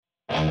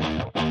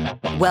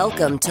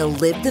Welcome to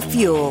Live the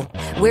Fuel,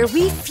 where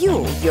we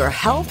fuel your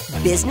health,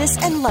 business,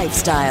 and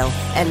lifestyle.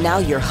 And now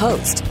your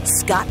host,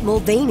 Scott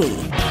Mulvaney.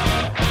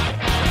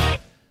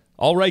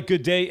 All right,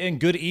 good day and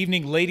good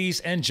evening, ladies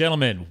and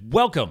gentlemen.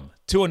 Welcome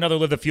to another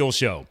Live the Fuel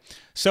show.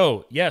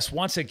 So, yes,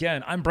 once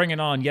again, I'm bringing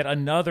on yet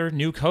another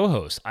new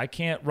co-host. I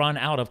can't run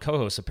out of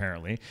co-hosts,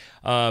 apparently.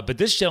 But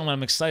this gentleman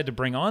I'm excited to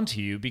bring on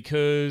to you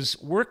because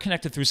we're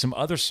connected through some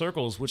other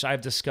circles, which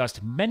I've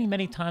discussed many,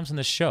 many times in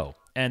this show.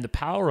 And the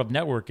power of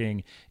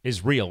networking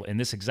is real in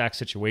this exact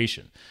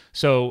situation.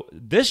 So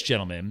this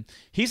gentleman,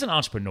 he's an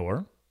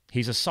entrepreneur.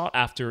 He's a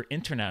sought-after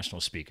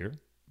international speaker,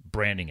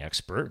 branding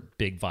expert,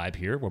 big vibe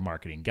here. We're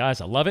marketing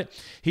guys. I love it.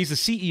 He's the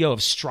CEO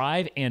of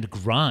Strive and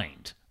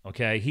Grind.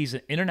 Okay, he's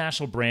an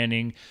international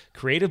branding,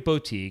 creative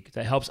boutique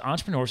that helps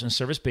entrepreneurs and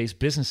service-based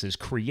businesses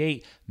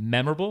create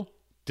memorable,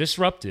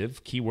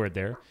 disruptive, keyword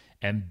there,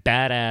 and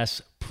badass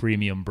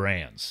premium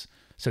brands.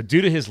 So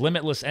due to his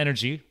limitless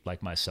energy,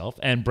 like myself,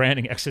 and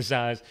branding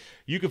exercise,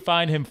 you can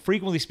find him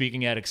frequently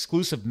speaking at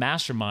exclusive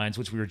masterminds,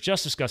 which we were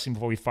just discussing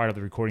before we fired up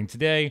the recording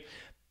today,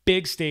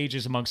 big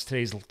stages amongst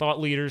today's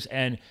thought leaders,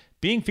 and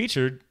being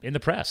featured in the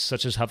press,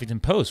 such as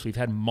Huffington Post. We've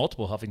had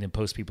multiple Huffington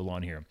Post people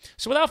on here.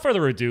 So without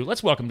further ado,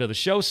 let's welcome to the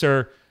show,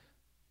 sir,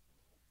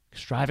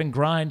 Strive and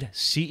Grind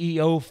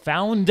CEO,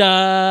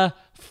 founder,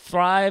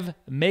 Thrive,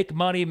 Make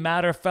Money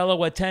Matter fellow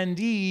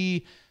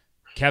attendee,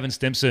 Kevin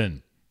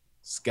Stimpson.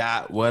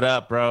 Scott, what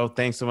up, bro?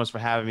 Thanks so much for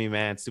having me,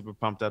 man. Super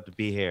pumped up to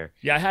be here.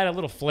 Yeah, I had a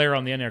little flair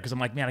on the end there because I'm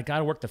like, man, I got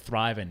to work the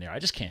Thrive in there. I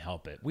just can't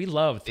help it. We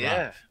love Thrive.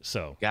 Yeah.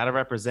 So Gotta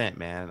represent,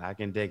 man. I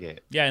can dig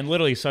it. Yeah, and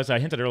literally, so as I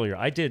hinted earlier,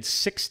 I did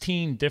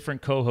 16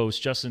 different co-hosts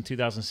just in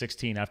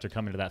 2016 after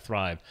coming to that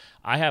Thrive.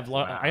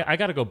 I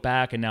got to go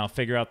back and now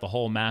figure out the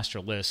whole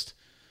master list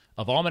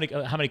of how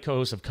many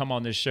co-hosts have come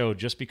on this show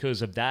just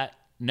because of that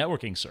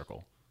networking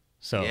circle.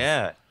 So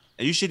yeah.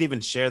 You should even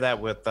share that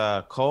with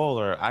Cole,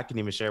 or I can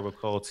even share it with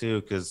Cole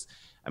too, because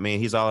I mean,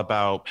 he's all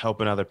about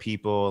helping other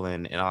people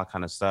and all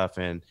kind of stuff.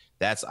 And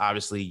that's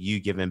obviously you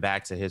giving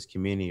back to his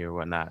community or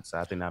whatnot. So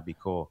I think that'd be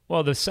cool.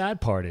 Well, the sad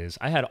part is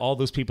I had all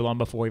those people on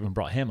before I even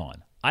brought him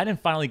on. I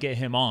didn't finally get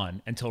him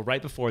on until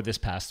right before this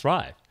past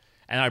Thrive.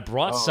 And I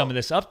brought some of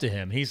this up to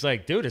him. He's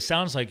like, dude, it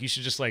sounds like you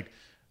should just like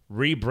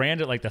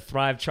rebrand it like the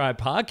Thrive Tribe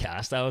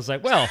podcast. I was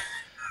like, well,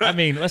 I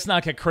mean, let's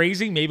not get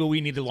crazy. Maybe we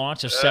need to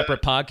launch a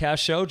separate podcast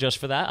show just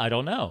for that. I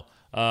don't know.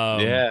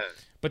 Yeah.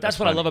 But that's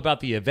what I love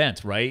about the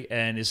event, right?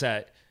 And is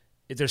that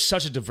there's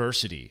such a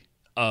diversity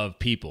of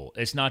people.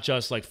 It's not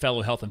just like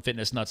fellow health and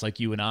fitness nuts like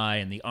you and I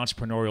and the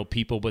entrepreneurial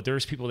people, but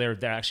there's people there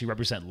that actually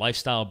represent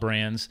lifestyle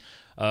brands.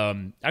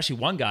 Actually,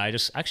 one guy,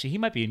 he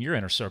might be in your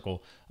inner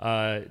circle.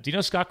 Do you know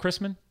Scott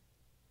Chrisman?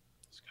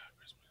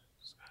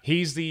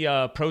 He's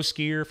the pro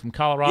skier from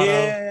Colorado.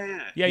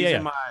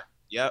 Yeah.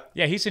 Yep.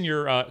 Yeah, he's in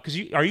your because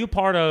are you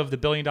part of the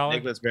 $1 billion?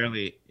 Nicholas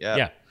Barely. Yep.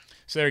 Yeah.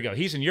 So there you go.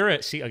 He's in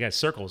your see again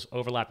circles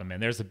overlapping, man.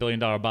 There's the $1 billion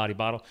body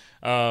bottle.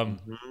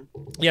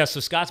 Yeah.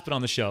 So Scott's been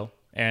on the show,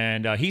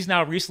 and he's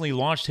now recently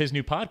launched his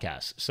new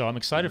podcast. So I'm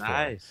excited for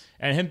him.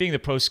 And him being the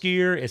pro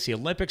skier, it's the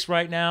Olympics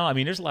right now. I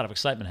mean, there's a lot of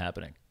excitement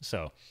happening.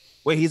 So.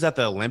 Wait, he's at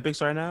the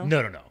Olympics right now?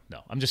 No.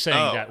 I'm just saying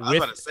that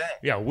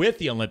with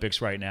the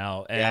Olympics right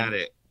now. And, got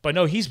it. But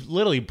no, he's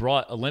literally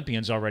brought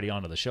Olympians already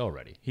onto the show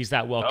already. He's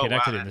that well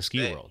connected in the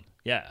ski world.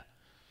 Yeah.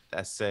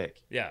 That's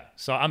sick. Yeah.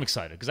 So I'm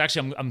excited because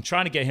actually I'm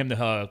trying to get him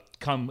to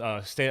come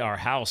stay at our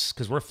house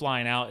because we're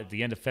flying out at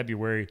the end of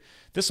February.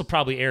 This will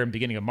probably air in the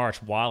beginning of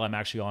March while I'm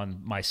actually on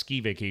my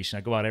ski vacation.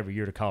 I go out every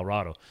year to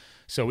Colorado.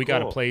 So we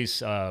got a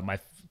place, my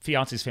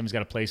fiance's family's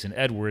got a place in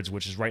Edwards,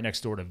 which is right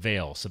next door to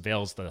Vail. So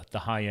Vail's the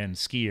high-end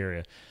ski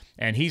area.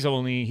 And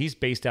he's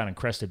based down in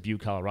Crested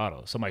Butte,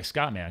 Colorado. So I'm like,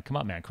 Scott, man, come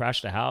on, man,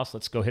 crash the house.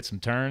 Let's go hit some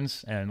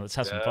turns and let's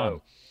have some fun.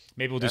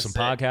 Maybe we'll do some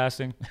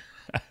podcasting.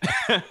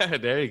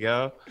 There you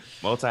go.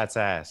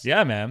 Multitask.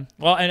 Yeah, man.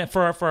 Well, and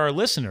for our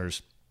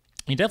listeners,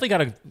 you definitely got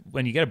to,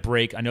 when you get a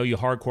break, I know you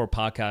hardcore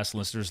podcast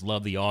listeners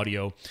love the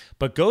audio,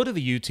 but go to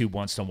the YouTube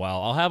once in a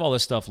while. I'll have all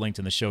this stuff linked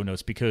in the show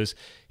notes because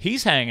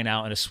he's hanging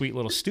out in a sweet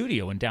little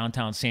studio in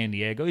downtown San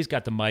Diego. He's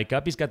got the mic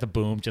up. He's got the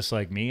boom just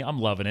like me. I'm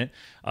loving it.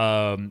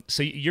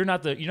 So you're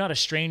not a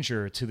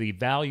stranger to the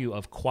value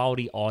of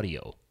quality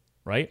audio,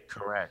 right?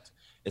 Correct.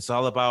 It's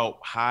all about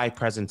high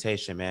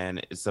presentation,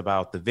 man. It's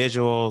about the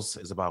visuals.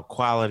 It's about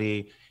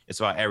quality. It's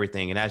about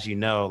everything. And as you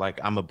know, like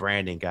I'm a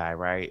branding guy,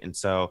 right? And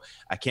so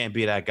I can't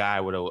be that guy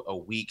with a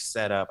weak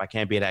setup. I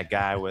can't be that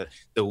guy with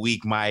the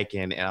weak mic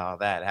and all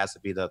that. It has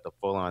to be the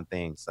full-on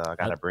thing. So I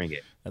got to bring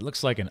it. It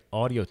looks like an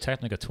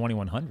Audio-Technica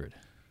 2100.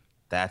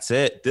 That's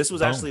it. This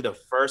was actually the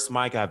first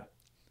mic I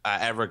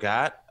ever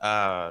got.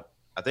 I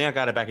think I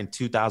got it back in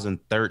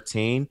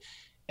 2013.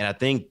 And I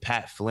think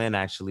Pat Flynn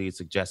actually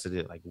suggested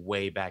it like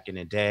way back in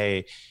the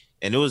day.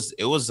 And it was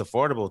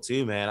affordable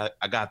too, man.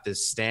 I got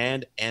this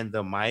stand and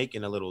the mic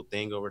and a little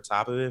thing over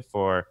top of it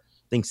for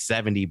I think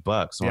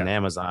 $70 on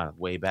Amazon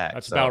way back.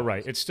 That's about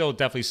right. It's still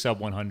definitely sub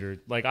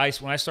 100. Like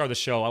when I started the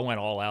show, I went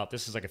all out.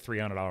 This is like a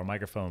 $300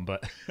 microphone,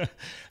 but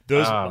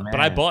but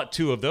I bought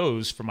two of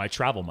those for my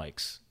travel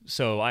mics.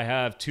 So I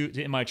have two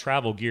in my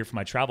travel gear for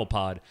my travel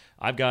pod.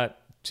 I've got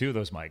two of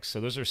those mics. So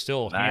those are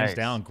still hands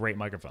down great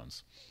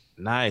microphones.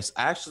 Nice.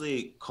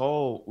 Actually,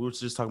 Cole, we were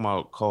just talking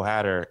about Cole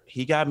Hatter.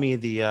 He got me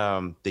the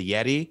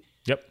Yeti.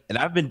 Yep. And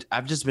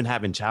I've just been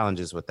having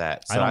challenges with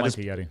that. So I don't like just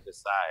the Yeti.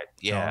 decide.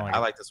 Yeah, I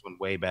like this one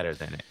way better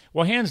than it.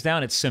 Well, hands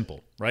down, it's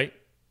simple, right?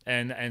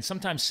 And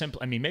sometimes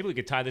simple. I mean, maybe we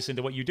could tie this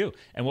into what you do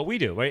and what we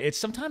do, right? It's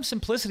sometimes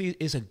simplicity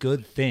is a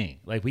good thing.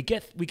 Like we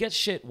get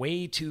shit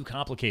way too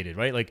complicated,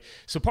 right? Like,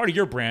 so part of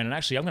your brand, and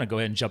actually I'm going to go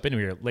ahead and jump into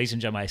here, ladies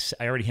and gentlemen.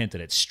 I already hinted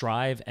it.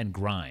 Strive and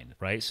grind,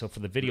 right? So for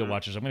the video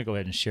watchers, I'm going to go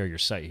ahead and share your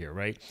site here,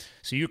 right?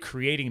 So you're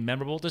creating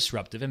memorable,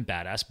 disruptive, and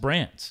badass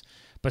brands.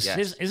 But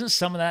isn't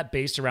some of that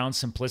based around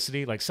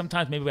simplicity? Like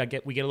sometimes maybe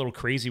we get a little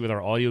crazy with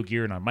our audio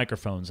gear and our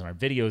microphones and our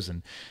videos,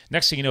 and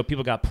next thing you know,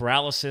 people got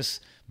paralysis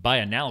by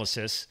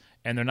analysis,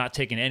 and they're not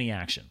taking any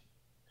action.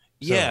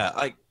 So, yeah,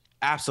 like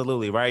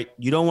absolutely, right?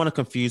 You don't want to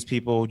confuse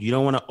people. You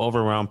don't want to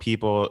overwhelm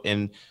people.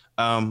 And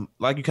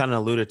like you kind of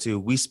alluded to,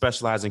 we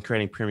specialize in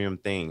creating premium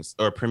things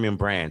or premium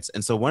brands.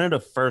 And so one of the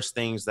first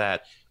things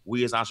that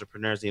we as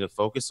entrepreneurs need to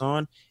focus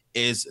on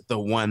is the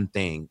one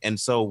thing. And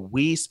so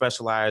we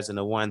specialize in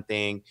the one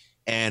thing,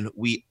 and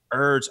we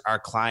urge our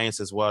clients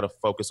as well to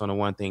focus on the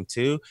one thing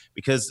too,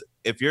 because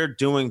if you're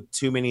doing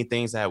too many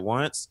things at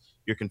once,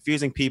 you're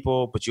confusing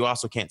people, but you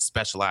also can't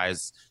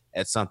specialize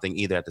at something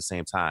either at the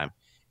same time.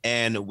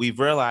 And we've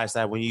realized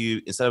that when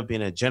you, instead of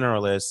being a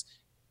generalist,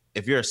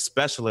 if you're a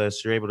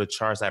specialist, you're able to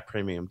charge that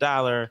premium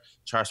dollar,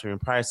 charge premium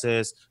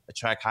prices,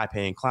 attract high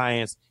paying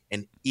clients,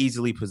 and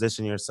easily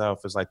position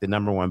yourself as like the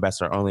number one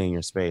investor only in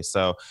your space.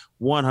 So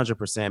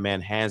 100%,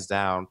 man, hands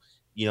down,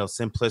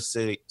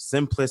 simplicity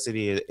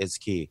is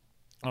key.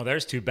 Oh,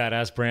 there's two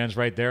badass brands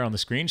right there on the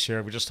screen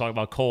share. We just talked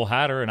about Cole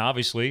Hatter and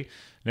obviously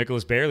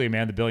Nicholas Bailey,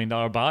 man, the $1 billion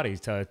body.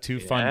 Two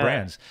fun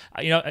brands.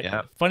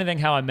 Funny thing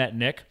how I met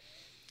Nick.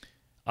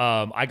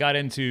 I got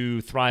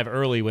into Thrive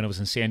early when it was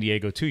in San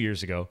Diego 2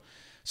 years ago.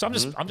 So I'm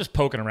just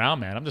poking around,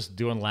 man. I'm just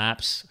doing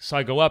laps. So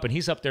I go up and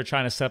he's up there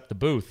trying to set up the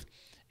booth,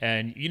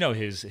 and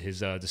his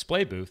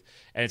display booth,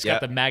 and it's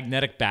got the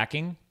magnetic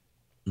backing.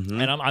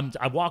 Mm-hmm. And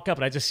I walk up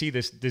and I just see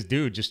this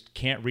dude just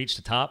can't reach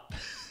the top.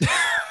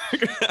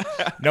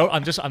 No,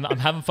 I'm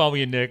having fun with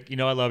you, Nick.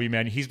 I love you,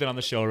 man. He's been on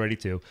the show already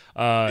too.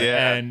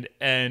 And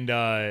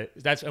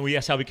that's how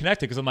we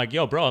connected, because I'm like,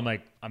 yo, bro, I'm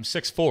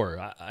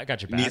 6'4". I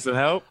got your back. Need some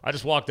help? I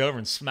just walked over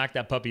and smacked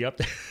that puppy up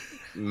there.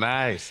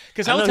 Nice.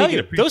 Because I'll tell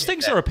you, those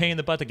things are a pain in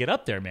the butt to get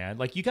up there, man.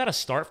 Like, you got to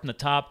start from the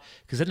top,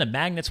 because then the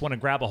magnets want to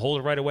grab a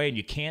holder right away, and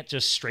you can't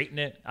just straighten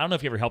it. I don't know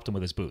if you ever helped him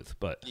with his booth,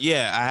 but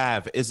yeah, I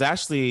have. It's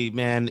actually,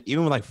 man,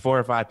 even with like 4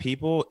 or 5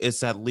 people,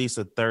 it's at least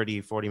a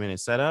 30-40 minute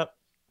setup.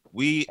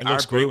 It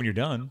looks great when you're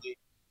done.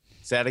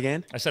 Say that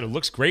again? I said it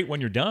looks great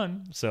when you're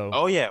done. So.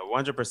 Oh yeah,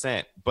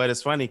 100%. But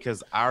it's funny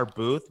because our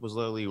booth was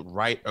literally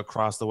right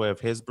across the way of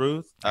his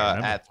booth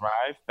at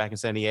Thrive back in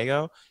San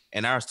Diego,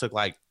 and ours took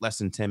like less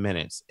than 10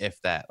 minutes,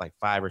 if that, like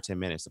 5 or 10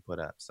 minutes to put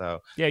up.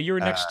 So yeah, you were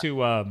next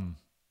to oh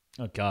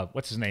god,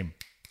 what's his name?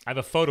 I have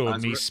a photo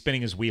of me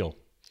spinning his wheel.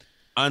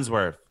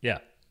 Unsworth. Yeah.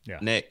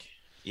 Nick.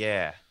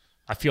 Yeah.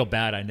 I feel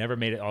bad. I never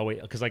made it all the way,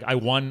 because like I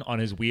won on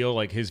his wheel,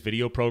 like his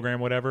video program,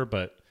 whatever,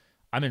 but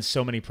I'm in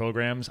so many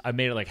programs. I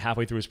made it like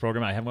halfway through his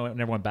program. I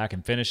never went back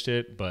and finished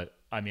it, but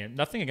I mean,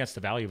 nothing against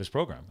the value of his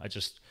program.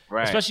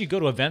 Especially you go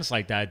to events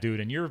like that, dude,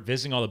 and you're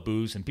visiting all the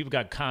booths, and people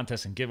got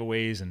contests and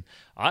giveaways, and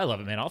I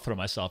love it, man. I'll throw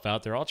myself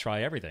out there. I'll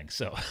try everything.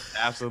 So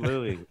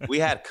absolutely, we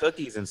had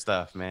cookies and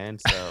stuff, man.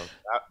 So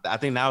I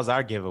think that was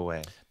our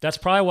giveaway. That's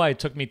probably why it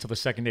took me till the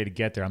second day to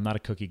get there. I'm not a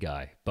cookie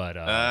guy, but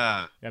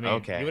I mean,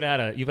 okay. You would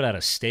have had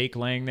a steak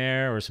laying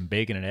there or some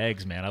bacon and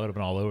eggs, man. I would have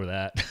been all over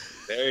that.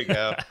 There you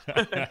go.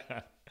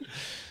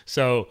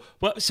 So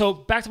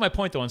back to my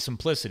point though on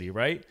simplicity,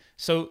 right?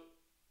 So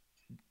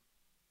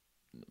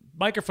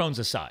microphones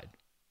aside,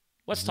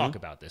 let's talk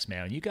about this,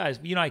 man. You guys,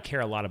 I care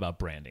a lot about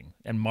branding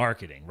and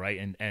marketing,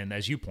 right? And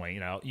as you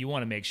point out, you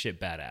want to make shit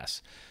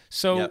badass.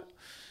 So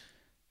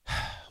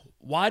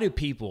why do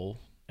people,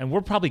 and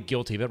we're probably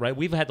guilty of it, right?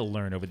 We've had to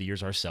learn over the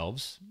years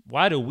ourselves.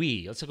 Why do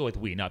we, let's go with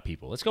we, not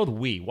people. Let's go with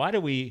we. Why do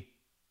we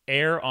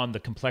err on the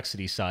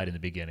complexity side in the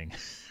beginning?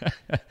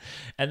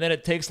 And then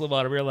it takes a little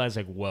while to realize,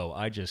 like, whoa,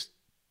 I just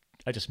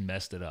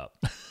messed it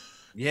up.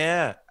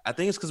 Yeah, I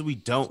think it's because we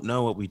don't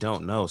know what we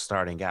don't know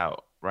starting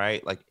out,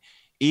 right? Like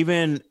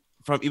even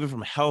from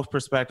a health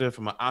perspective,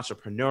 from an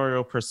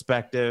entrepreneurial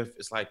perspective,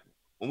 it's like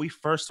when we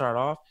first start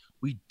off,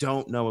 we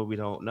don't know what we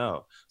don't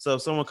know. So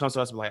if someone comes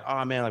to us and be like,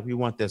 oh man, like we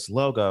want this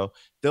logo,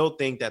 they'll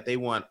think that they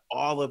want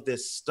all of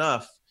this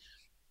stuff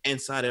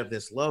inside of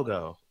this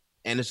logo.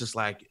 And it's just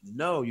like,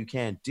 no, you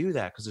can't do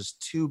that because it's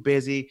too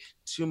busy,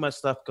 too much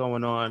stuff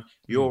going on.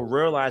 You'll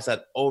realize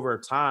that over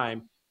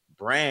time,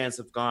 brands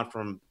have gone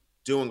from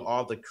doing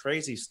all the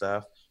crazy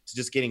stuff to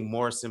just getting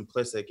more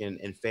simplistic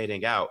and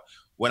fading out.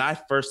 When I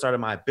first started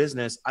my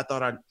business, I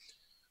thought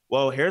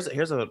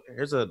here's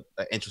a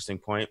interesting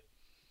point.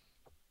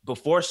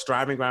 Before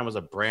Strive and Grind was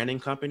a branding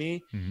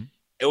company,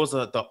 it was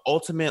the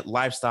ultimate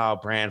lifestyle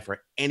brand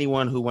for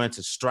anyone who wanted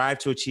to strive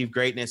to achieve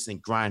greatness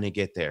and grind and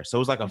get there. So it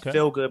was like a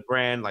feel-good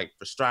brand, like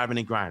for striving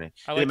and grinding.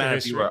 It didn't matter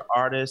if you were an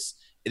artist.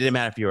 It didn't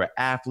matter if you were an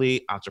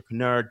athlete,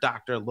 entrepreneur,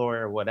 doctor,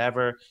 lawyer,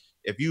 whatever.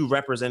 If you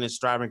represented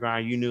strive and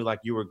grind, you knew like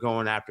you were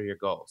going after your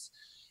goals.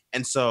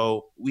 And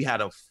so we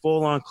had a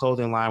full-on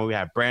clothing line where we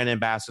had brand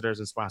ambassadors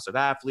and sponsored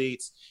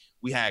athletes.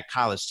 We had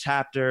college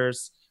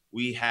chapters.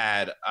 We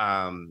had,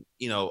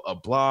 a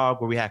blog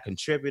where we had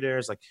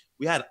contributors. Like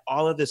we had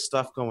all of this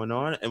stuff going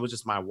on. It was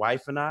just my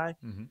wife and I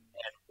and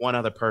one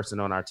other person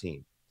on our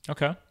team.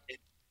 Okay.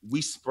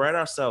 We spread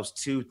ourselves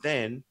too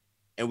thin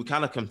and we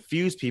kind of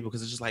confused people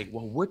because it's just like,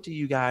 well, what do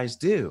you guys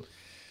do?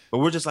 But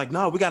we're just like,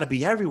 no, we got to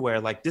be everywhere.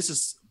 Like this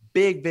is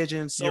big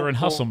vision. So you're in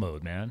hustle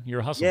mode, man.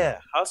 You're hustle mode.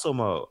 Hustle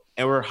mode.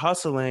 And we're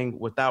hustling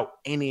without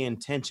any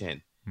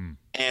intention.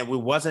 And we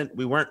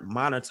weren't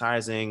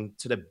monetizing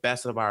to the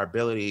best of our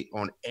ability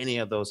on any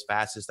of those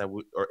facets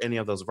or any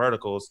of those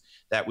verticals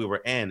that we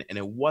were in. And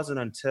it wasn't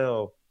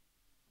until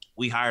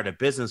we hired a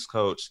business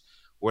coach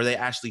where they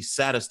actually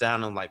sat us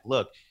down and like,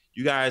 look,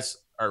 you guys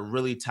are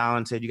really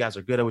talented. You guys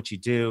are good at what you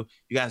do.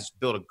 You guys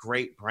build a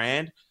great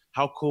brand.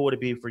 How cool would it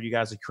be for you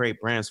guys to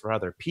create brands for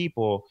other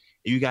people?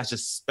 And you guys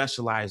just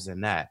specialize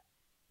in that.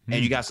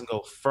 And you guys can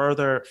go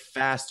further,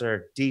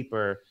 faster,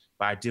 deeper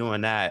by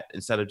doing that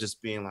instead of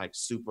just being like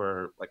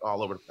super like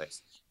all over the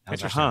place. I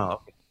was like,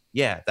 okay.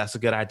 Yeah, that's a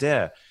good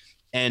idea.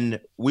 And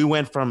we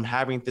went from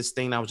having this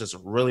thing that was just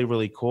really,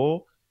 really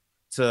cool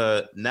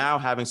to now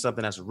having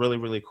something that's really,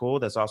 really cool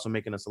that's also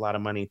making us a lot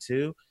of money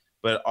too,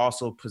 but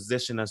also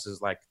position us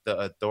as like the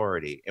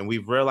authority. And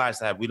we've realized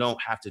that we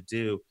don't have to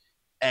do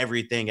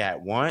everything at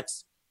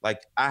once.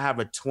 Like I have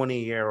a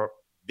 20-year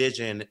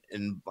vision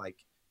and like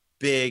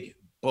big,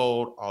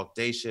 bold,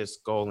 audacious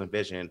goal and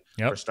vision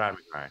for Strive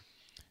and Grind.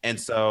 And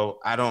so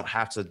I don't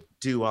have to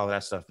do all of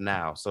that stuff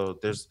now. So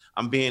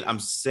I'm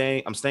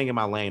staying in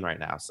my lane right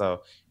now.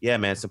 So yeah,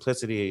 man,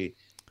 simplicity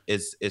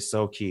is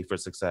so key for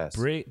success.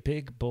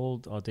 Big,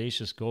 bold,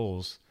 audacious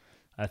goals.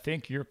 I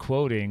think you're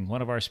quoting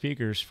one of our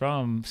speakers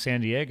from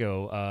San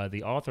Diego,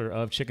 the author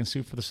of Chicken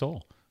Soup for the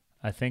Soul.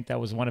 I think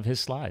that was one of his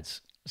slides.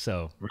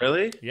 So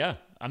really? Yeah,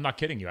 I'm not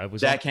kidding you. I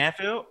was Jack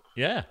Canfield?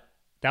 Yeah.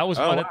 That was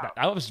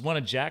one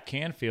of Jack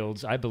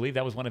Canfield's. I believe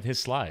that was one of his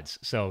slides.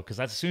 So, because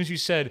as soon as you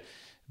said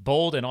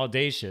bold and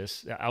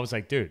audacious, I was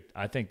like, dude,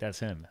 I think that's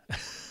him.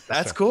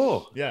 That's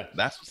cool. Yeah.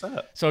 That's what's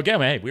up. So again,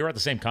 hey, we were at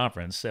the same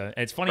conference.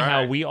 It's funny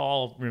how we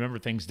all remember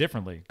things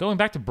differently. Going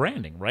back to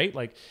branding, right?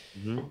 Like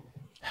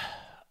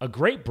a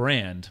great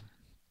brand,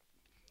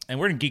 and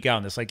we're going to geek out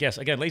on this. Like, yes,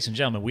 again, ladies and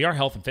gentlemen, we are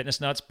health and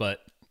fitness nuts, but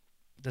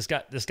this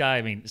guy,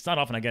 I mean, it's not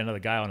often I get another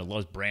guy on who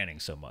loves branding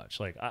so much.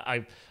 Like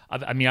I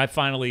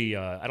finally,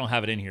 I don't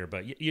have it in here,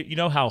 but you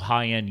know how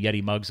high-end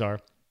Yeti mugs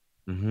are?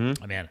 I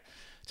mean,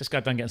 just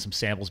got done getting some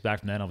samples back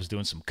from them. I was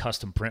doing some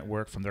custom print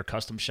work from their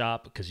custom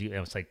shop because I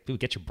was like, dude,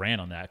 get your brand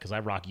on that because I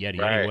rock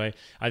Yeti anyway.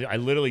 I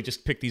literally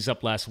just picked these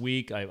up last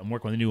week. I'm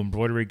working with a new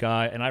embroidery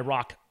guy, and I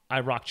rock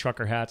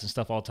trucker hats and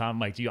stuff all the time. I'm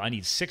like, dude, I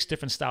need 6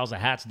 different styles of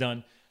hats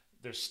done.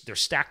 They're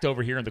stacked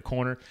over here in the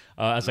corner.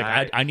 I was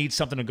like, I need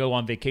something to go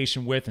on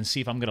vacation with and see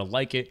if I'm going to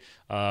like it.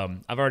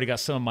 I've already got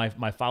some of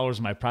my followers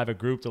in my private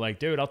group. They're like,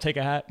 dude, I'll take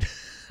a hat.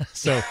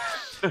 So,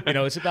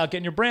 it's about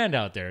getting your brand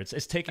out there.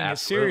 It's taking it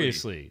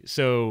seriously.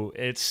 So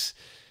it's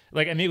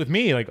like, I mean, with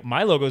me, like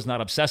my logo is not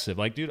obsessive.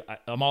 Like, dude,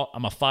 I'm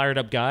a fired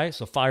up guy.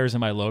 So fire's in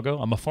my logo.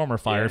 I'm a former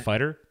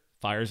firefighter.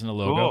 Fire's in the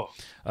logo.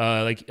 Cool.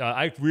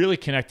 I really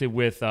connected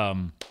with,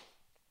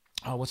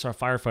 what's our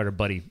firefighter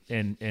buddy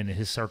in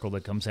his circle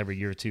that comes every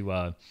year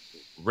to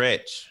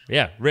Rich.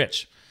 Yeah,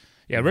 Rich.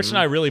 Yeah, Rich and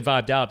I really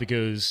vibed out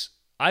because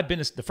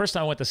the first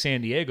time I went to San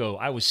Diego,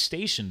 I was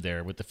stationed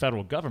there with the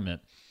federal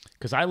government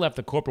because I left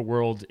the corporate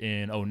world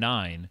in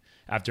 2009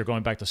 after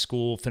going back to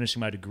school, finishing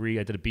my degree.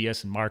 I did a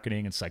BS in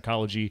marketing and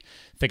psychology,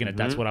 thinking that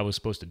that's what I was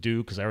supposed to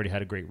do because I already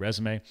had a great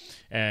resume.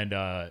 And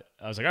I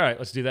was like, all right,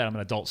 let's do that. I'm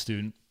an adult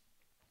student.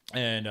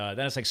 And then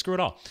it's like, screw it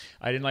all.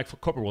 I didn't like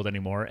corporate world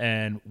anymore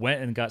and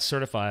went and got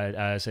certified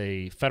as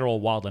a federal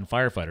wildland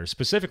firefighter.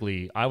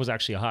 Specifically, I was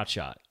actually a hot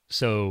shot.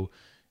 So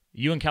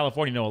you in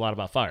California know a lot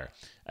about fire.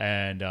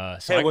 And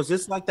was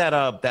this like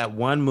that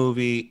one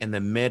movie in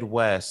the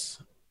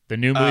Midwest? The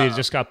new movie that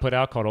just got put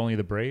out called Only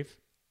the Brave?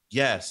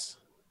 Yes.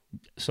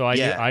 So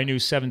I knew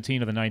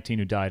 17 of the 19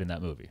 who died in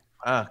that movie.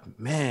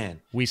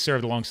 Man. We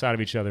served alongside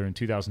of each other in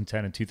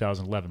 2010 and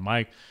 2011.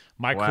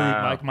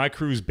 My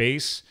crew's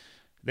base...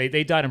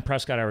 They died in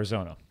Prescott,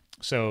 Arizona.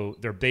 So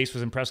their base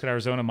was in Prescott,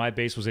 Arizona. My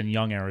base was in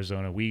Young,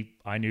 Arizona.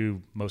 I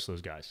knew most of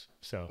those guys.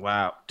 So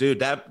wow,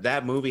 dude,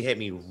 that movie hit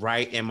me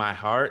right in my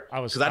heart.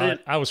 I was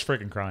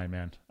freaking crying,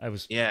 man. I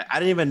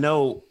didn't even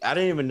know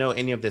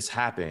any of this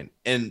happened,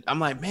 and I'm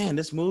like, man,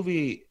 this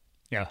movie.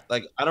 Yeah,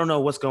 like I don't know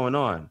what's going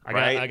on.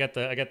 I got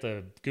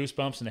the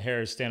goosebumps and the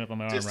hair is standing up on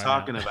my arm. Just right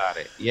talking now. about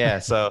it. Yeah,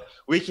 so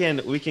we can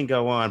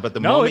go on, but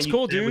it's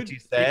cool, dude.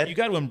 You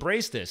got to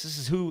embrace this. This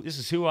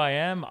is who I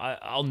am.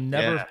 I'll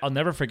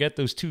never forget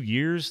those 2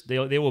 years.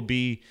 They will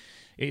be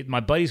my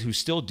buddies who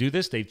still do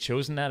this, they've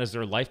chosen that as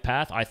their life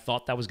path. I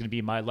thought that was going to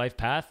be my life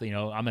path. You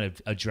know, I'm an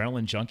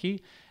adrenaline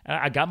junkie.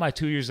 I got my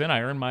 2 years in.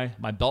 I earned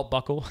my belt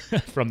buckle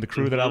from the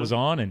crew that I was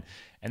on, and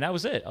that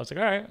was it. I was like,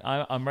 all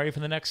right, I'm ready for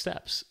the next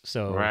steps.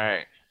 So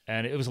right.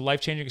 And it was a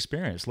life-changing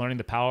experience, learning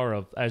the power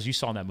of, as you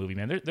saw in that movie,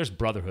 man, there's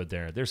brotherhood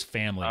there. There's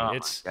family. Oh,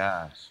 it's, my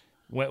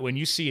gosh. When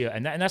you see it,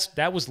 and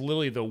that was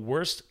literally the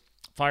worst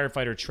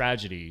firefighter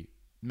tragedy,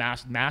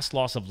 mass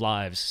loss of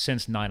lives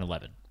since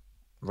 9/11.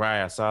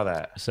 Right, I saw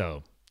that.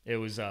 So it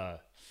was, and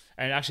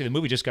actually the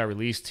movie just got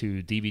released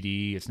to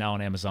DVD. It's now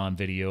on Amazon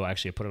Video.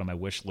 Actually, I put it on my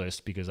wish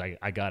list because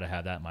I got to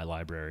have that in my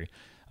library.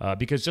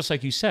 Because just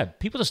like you said,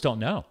 people just don't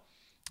know.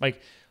 Like,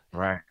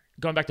 right.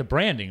 Going back to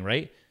branding,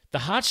 right? The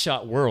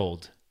hotshot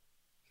world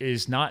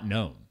is not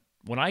known.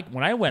 When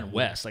I went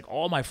west, like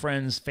all my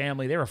friends,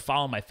 family, they were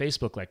following my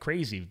Facebook like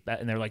crazy,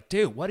 and they're like,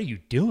 "Dude, what are you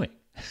doing?"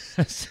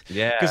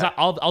 Yeah, because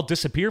I'll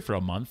disappear for a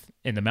month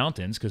in the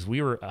mountains because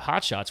we were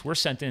hotshots. We're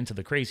sent into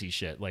the crazy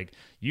shit. Like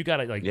you got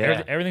to like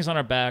everything's on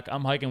our back.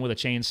 I'm hiking with a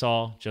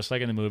chainsaw, just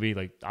like in the movie.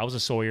 Like I was a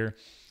Sawyer,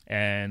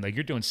 and like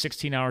you're doing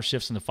 16-hour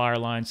shifts in the fire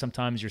line.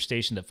 Sometimes you're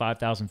stationed at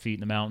 5,000 feet in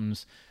the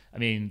mountains. I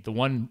mean, the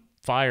one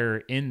fire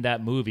in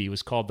that movie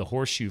was called the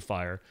Horseshoe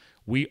Fire.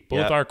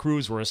 Both our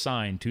crews were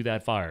assigned to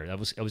that fire. It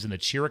was in the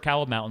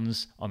Chiricahua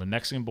Mountains on the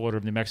Mexican border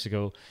of New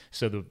Mexico.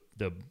 So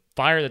the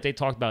fire that they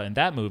talked about in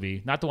that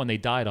movie, not the one they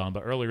died on,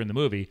 but earlier in the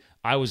movie,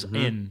 I was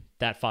in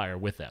that fire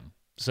with them.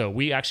 So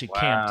we actually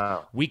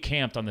camped. We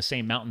camped on the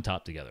same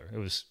mountaintop together. It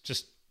was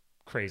just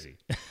crazy.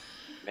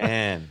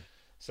 Man,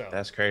 so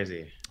that's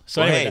crazy.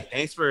 So well, anyway,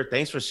 hey,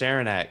 thanks for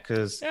sharing that,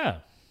 because yeah,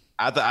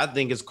 I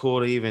think it's cool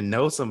to even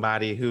know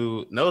somebody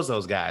who knows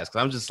those guys.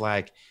 Because I'm just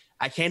like,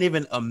 I can't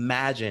even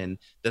imagine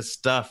the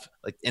stuff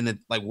like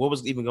what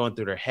was even going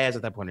through their heads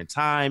at that point in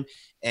time.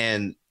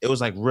 And it was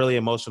like really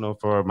emotional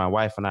for my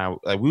wife and I.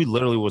 Like we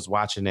literally was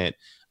watching it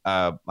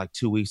like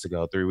 3 weeks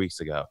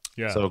ago.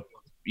 Yeah. So,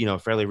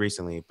 fairly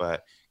recently.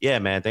 But yeah,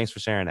 man, thanks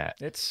for sharing that.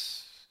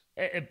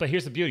 But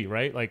here's the beauty,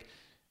 right? Like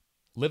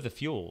Live the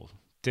Fuel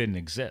didn't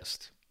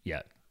exist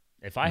yet.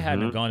 If I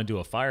hadn't gone to do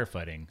a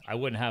firefighting, I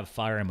wouldn't have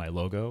fire in my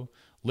logo.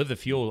 Live the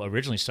Fuel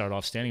originally started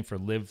off standing for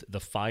Live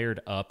the Fired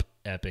Up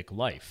Epic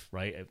Life,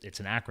 right? It's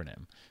an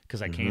acronym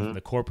because I came from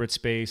the corporate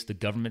space, the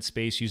government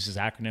space uses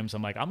acronyms.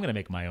 I'm like, I'm going to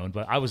make my own,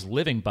 but I was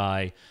living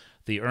by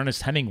the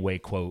Ernest Hemingway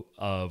quote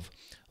of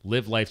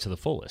live life to the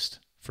fullest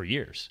for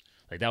years.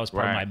 Like that was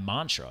part of my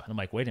mantra. And I'm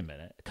like, wait a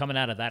minute, coming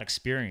out of that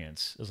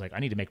experience, it was like, I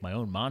need to make my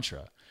own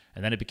mantra.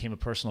 And then it became a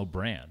personal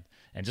brand.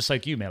 And just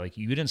like you, man, like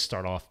I didn't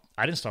start off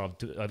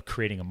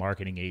creating a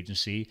marketing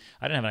agency.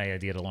 I didn't have any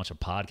idea to launch a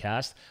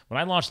podcast. When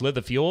I launched Live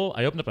the Fuel,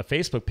 I opened up a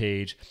Facebook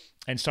page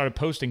and started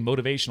posting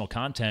motivational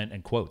content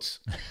and quotes.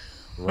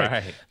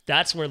 Right.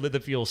 That's where Live the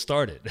Fuel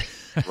started.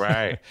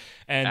 Right.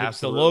 And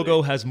the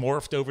logo has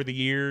morphed over the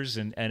years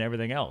and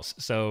everything else.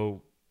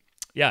 So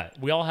yeah,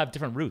 we all have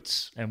different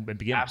roots and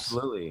beginnings.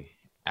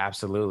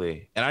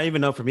 Absolutely. And I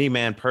even know for me,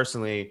 man,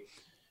 personally,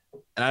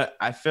 and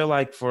I feel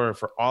like for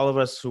all of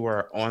us who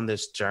are on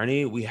this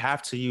journey, we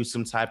have to use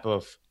some type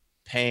of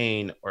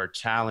pain or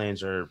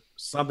challenge or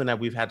something that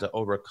we've had to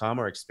overcome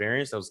or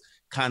experience that was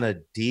kind of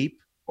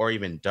deep or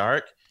even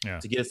dark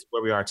to get us to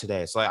where we are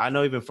today. So I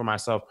know even for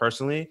myself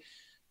personally,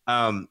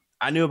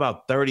 I knew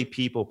about 30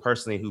 people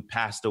personally who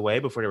passed away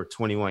before they were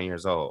 21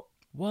 years old.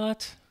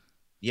 What?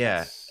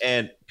 Yeah.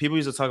 And people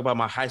used to talk about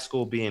my high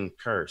school being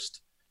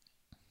cursed.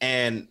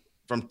 And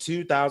from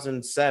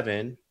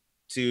 2007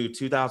 to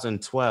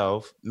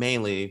 2012,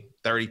 mainly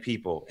 30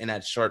 people in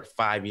that short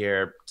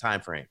 5-year time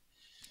frame.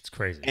 It's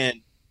crazy.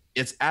 And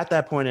it's at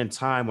that point in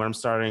time where I'm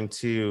starting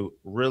to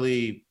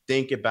really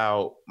think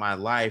about my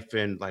life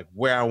and like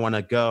where I want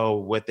to go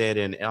with it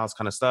and all this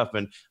kind of stuff.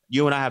 And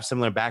you and I have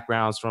similar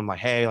backgrounds from like,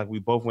 hey, like we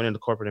both went into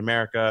corporate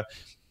America.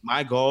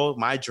 My goal,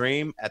 my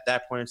dream at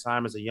that point in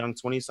time as a young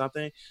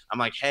 20-something, I'm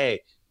like,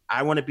 hey,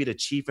 I want to be the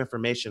chief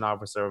information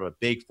officer of a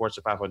big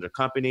Fortune 500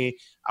 company.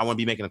 I want to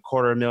be making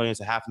 $250,000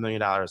 to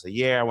 $500,000 a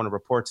year. I want to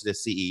report to the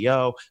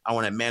CEO. I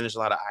want to manage a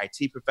lot of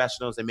IT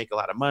professionals and make a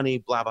lot of money,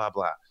 blah, blah,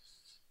 blah.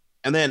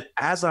 And then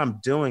as I'm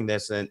doing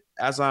this and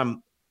as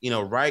I'm,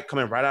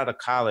 coming right out of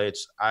college,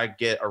 I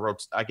get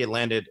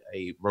landed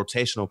a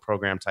rotational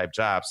program type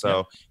job.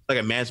 So it's like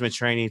a management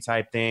training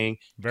type thing.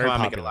 Very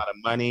popular. Making a lot of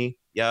money.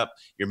 Yep.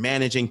 You're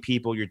managing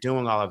people. You're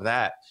doing all of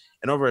that.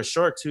 And over a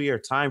short 2-year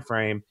time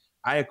frame,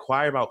 I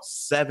acquired about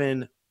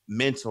 7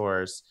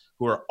 mentors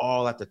who are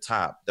all at the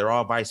top. They're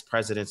all vice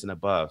presidents and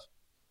above.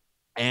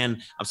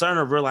 And I'm starting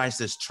to realize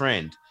this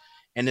trend.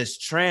 And this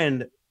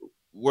trend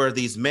where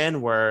these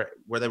men where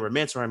they were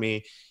mentoring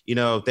me,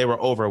 they were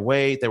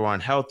overweight, they were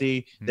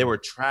unhealthy, they were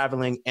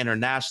traveling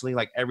internationally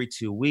like every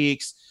 2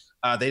 weeks.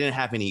 They didn't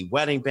have any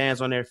wedding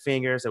bands on their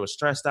fingers. They were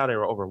stressed out. They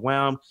were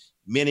overwhelmed.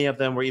 Many of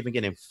them were even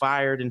getting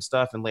fired and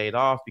stuff and laid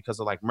off because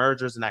of like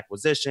mergers and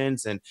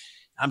acquisitions. And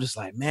I'm just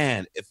like,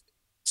 man, if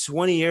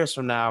 20 years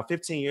from now,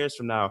 15 years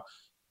from now,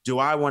 do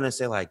I want to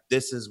say like,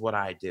 this is what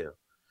I do?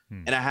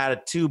 And I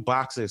had 2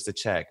 boxes to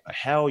check, a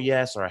hell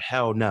yes or a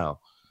hell no.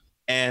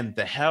 And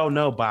the hell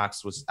no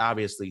box was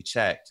obviously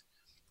checked.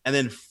 And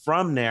then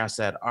from there, I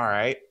said, all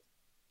right,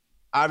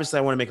 obviously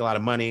I want to make a lot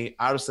of money.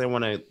 Obviously I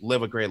want to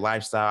live a great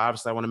lifestyle.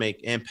 Obviously I want to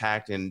make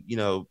impact and,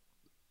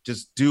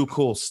 just do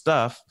cool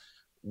stuff.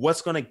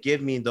 What's going to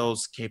give me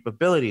those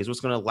capabilities? What's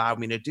going to allow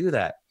me to do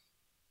that?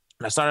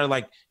 And I started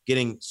like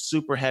getting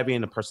super heavy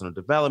into personal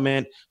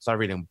development, started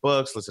reading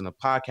books, listening to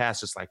podcasts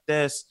just like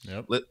this,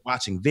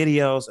 watching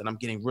videos, and I'm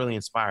getting really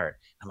inspired.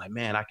 I'm like,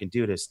 man, I can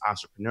do this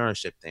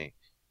entrepreneurship thing.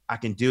 I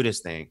can do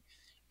this thing.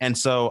 And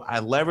so I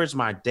leveraged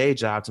my day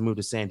job to move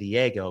to San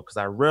Diego because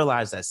I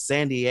realized that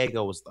San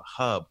Diego was the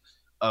hub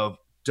of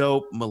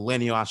dope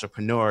millennial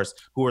entrepreneurs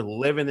who were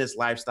living this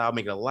lifestyle,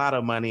 making a lot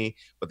of money,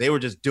 but they were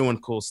just doing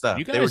cool stuff.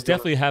 You guys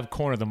definitely have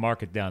cornered the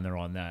market down there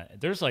on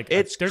that. There's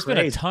been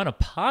a ton of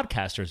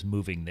podcasters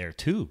moving there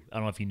too. I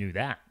don't know if you knew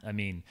that. I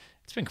mean,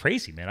 it's been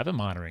crazy, man. I've been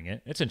monitoring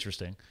it. It's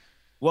interesting.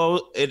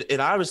 Well, it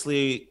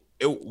obviously,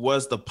 it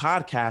was the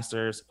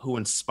podcasters who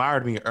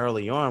inspired me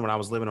early on when I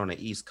was living on the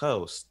East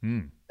Coast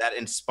that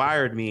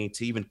inspired me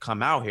to even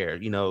come out here.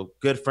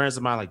 Good friends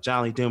of mine like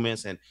John Lee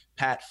Dumas and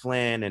Pat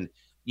Flynn and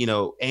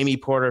Amy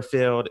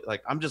Porterfield,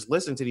 like I'm just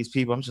listening to these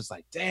people. I'm just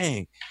like,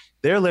 dang,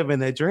 they're living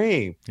their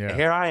dream. Yeah. And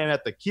here I am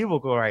at the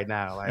cubicle right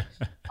now. Like,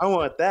 I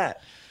want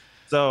that.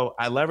 So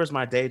I leveraged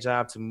my day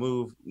job to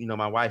move,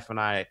 my wife and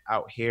I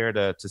out here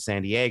to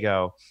San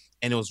Diego.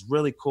 And it was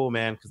really cool,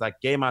 man, because I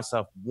gave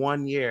myself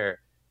 1 year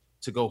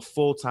to go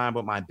full time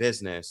with my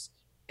business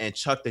and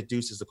chuck the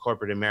deuces to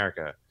corporate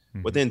America.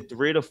 Mm-hmm. Within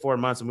 3 to 4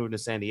 months of moving to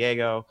San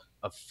Diego,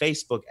 a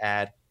Facebook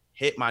ad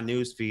hit my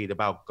news feed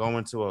about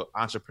going to an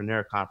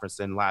entrepreneur conference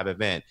and live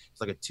event. It's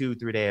like a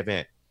 2-3 day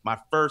event, my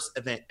first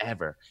event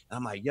ever. And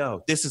I'm like,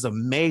 yo, this is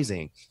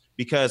amazing,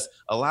 because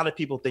a lot of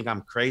people think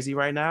I'm crazy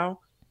right now,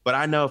 but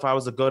I know if I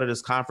was to go to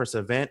this conference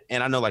event,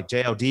 and I know like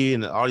JLD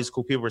and all these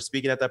cool people were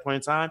speaking at that point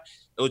in time,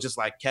 it was just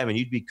like, Kevin,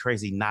 you'd be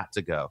crazy not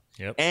to go.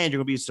 Yep. And you're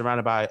gonna be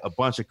surrounded by a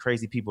bunch of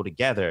crazy people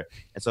together.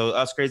 And so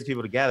us crazy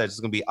people together, it's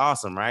gonna be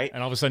awesome, right?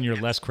 And all of a sudden you're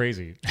less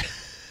crazy.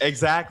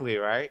 Exactly,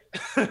 right?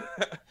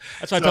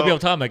 That's why I tell people all the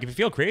time, like, if you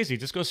feel crazy,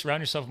 just go surround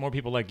yourself with more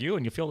people like you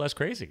and you'll feel less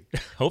crazy.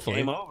 Hopefully.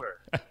 Game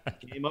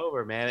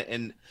over, man.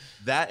 And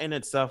that in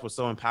itself was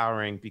so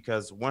empowering,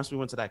 because once we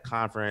went to that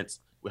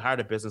conference, we hired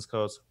a business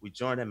coach, we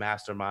joined a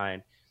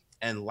mastermind,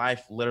 and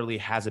life literally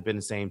hasn't been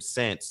the same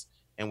since.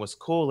 And what's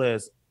cool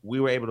is we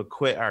were able to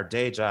quit our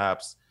day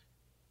jobs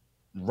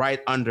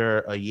right under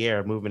a year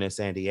of moving to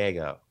San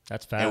Diego.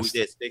 That's fast. And we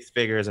did 6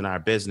 figures in our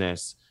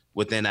business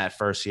within that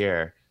first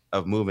year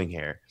of moving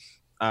here.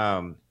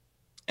 And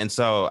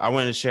so I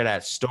wanted to share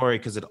that story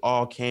because it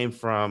all came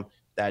from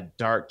that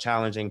dark,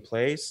 challenging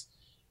place.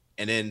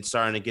 And then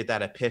starting to get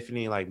that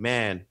epiphany, like,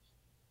 man,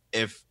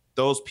 if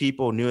those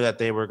people knew that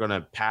they were going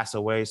to pass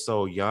away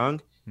so young,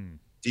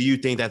 do you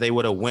think that they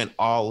would have went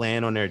all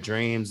in on their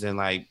dreams and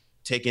like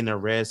taking the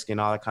risk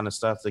and all that kind of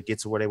stuff to get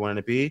to where they wanted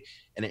to be?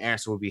 And the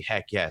answer would be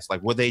heck yes.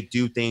 Like, would they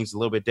do things a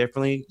little bit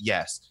differently?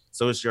 Yes.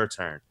 So it's your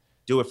turn.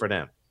 Do it for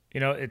them.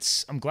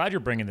 I'm glad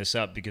you're bringing this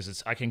up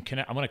because I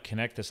want to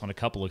connect this on a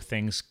couple of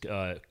things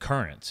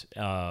current,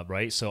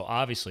 right? So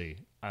obviously,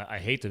 I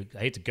hate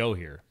to go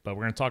here, but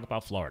we're going to talk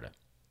about Florida.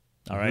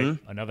 All right,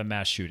 another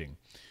mass shooting,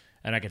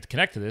 and I get to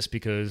connect to this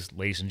because,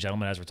 ladies and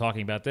gentlemen, as we're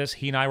talking about this,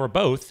 he and I were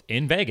both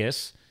in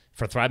Vegas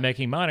for Thrive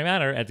Making Money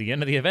Matter. At the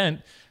end of the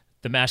event,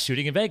 the mass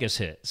shooting in Vegas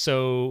hit.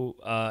 So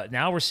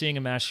now we're seeing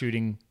a mass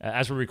shooting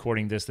as we're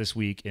recording this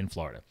week in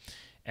Florida,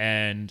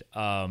 and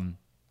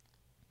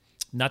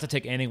not to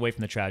take anything away from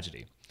the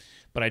tragedy,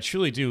 but I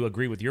truly do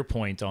agree with your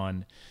point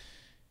on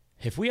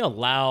if we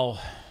allow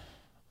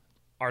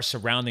our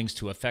surroundings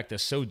to affect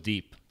us so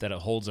deep that it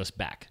holds us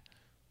back,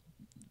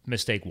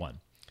 mistake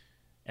one.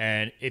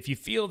 And if you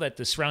feel that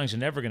the surroundings are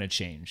never going to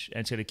change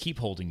and it's going to keep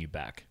holding you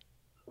back,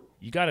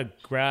 you got to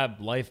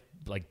grab life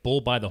like bull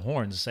by the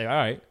horns and say, all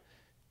right,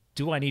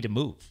 do I need to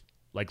move?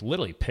 Like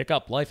literally pick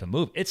up life and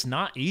move. It's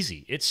not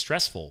easy. It's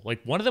stressful.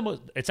 Like one of the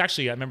most, it's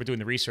actually, I remember doing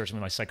the research in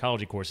my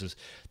psychology courses.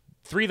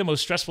 3 of the most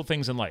stressful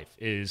things in life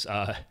is,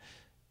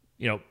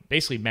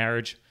 basically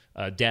marriage,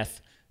 death,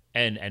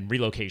 and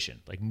relocation,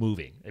 like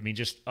moving. I mean,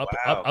 just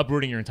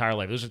uprooting your entire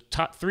life. Those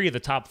are 3 of the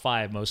top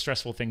 5 most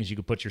stressful things you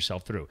could put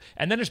yourself through.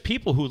 And then there's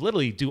people who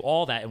literally do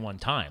all that in one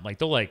time. Like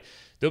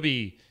they'll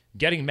be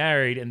getting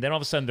married, and then all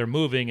of a sudden they're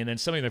moving, and then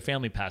somebody in their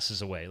family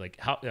passes away. Like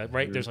how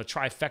right? There's a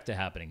trifecta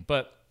happening.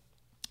 But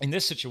in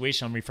this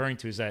situation, I'm referring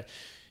to is that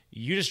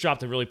you just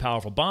dropped a really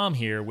powerful bomb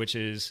here, which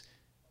is,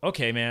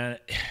 okay, man.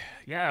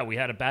 Yeah, we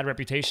had a bad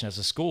reputation as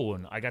a school,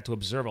 and I got to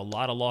observe a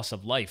lot of loss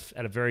of life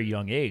at a very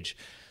young age.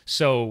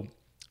 So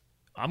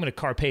I'm going to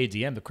carpe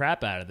diem the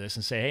crap out of this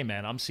and say, hey,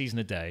 man, I'm seizing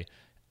the day.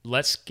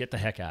 Let's get the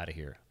heck out of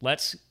here.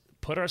 Let's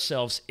put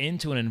ourselves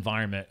into an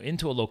environment,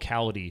 into a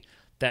locality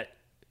that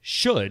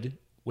should,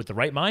 with the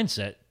right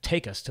mindset,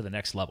 take us to the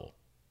next level.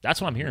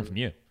 That's what I'm hearing from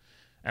you.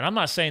 And I'm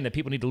not saying that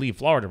people need to leave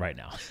Florida right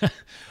now.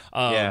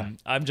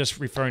 I'm just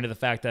referring to the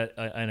fact that,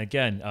 and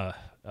again,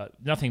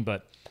 nothing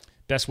but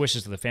best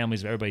wishes to the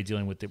families of everybody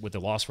dealing with the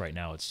loss right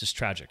now. It's just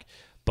tragic.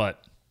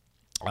 But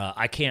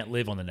I can't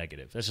live on the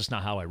negative. That's just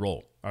not how I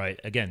roll. All right.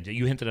 Again,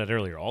 you hinted at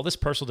earlier, all this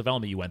personal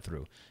development you went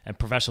through and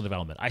professional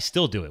development. I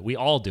still do it. We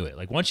all do it.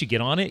 Like once you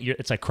get on it,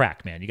 it's like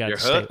crack, man. You got to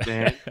stay hooked,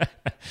 man.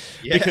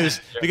 because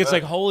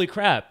like, holy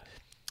crap,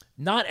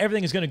 not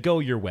everything is going to go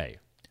your way.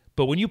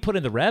 But when you put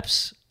in the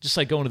reps, just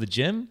like going to the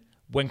gym,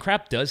 when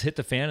crap does hit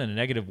the fan in a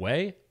negative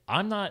way,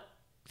 I'm not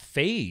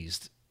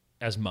phased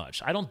as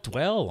much. I don't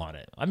dwell on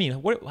it. I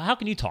mean, how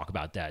can you talk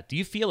about that? Do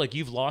you feel like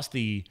you've lost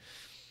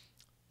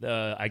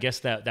I guess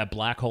that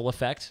black hole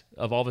effect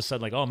of all of a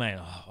sudden like, oh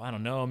man, I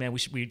don't know, man,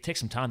 we take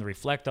some time to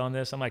reflect on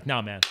this. I'm like,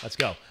 no, man, let's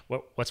go.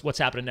 What's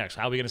happening next?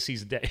 How are we going to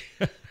seize the day?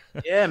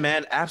 Yeah,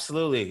 man,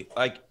 absolutely.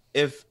 Like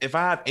if I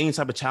have any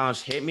type of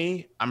challenge hit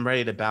me, I'm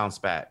ready to bounce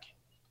back.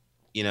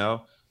 You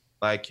know,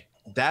 like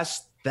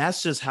that's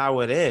just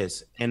how it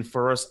is. And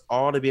for us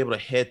all to be able to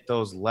hit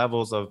those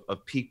levels of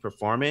peak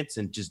performance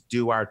and just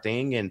do our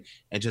thing and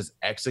just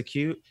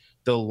execute,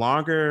 the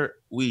longer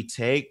we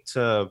take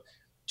to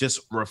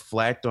just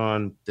reflect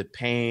on the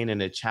pain and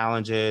the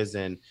challenges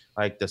and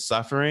like the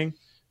suffering,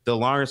 the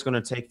longer it's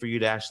going to take for you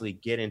to actually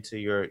get into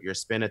your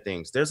spin of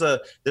things. There's an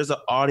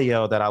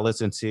audio that I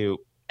listen to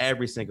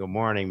every single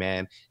morning,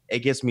 man. It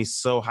gets me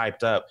so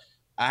hyped up.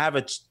 I have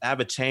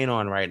a chain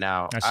on right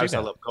now. I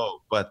love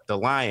gold, but the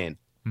lion,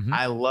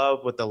 I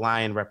love what the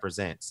lion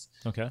represents.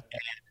 Okay. And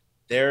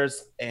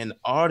there's an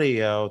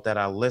audio that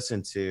I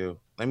listen to.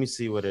 Let me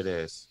see what it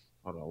is.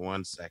 Hold on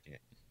 1 second.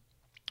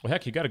 Well,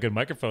 heck, you got a good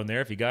microphone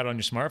there. If you got it on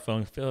your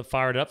smartphone,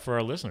 fire it up for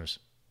our listeners.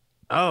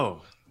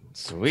 Oh,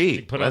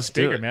 sweet. Put it on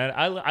speaker, man.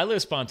 I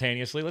live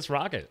spontaneously. Let's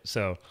rock it.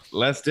 So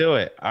let's do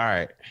it. All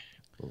right.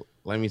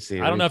 Let me see.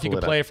 I don't know if you can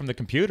play it from the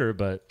computer,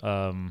 but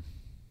okay.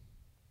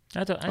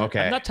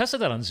 I've not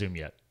tested that on Zoom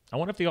yet. I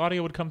wonder if the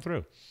audio would come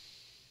through.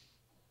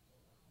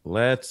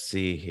 Let's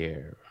see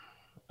here.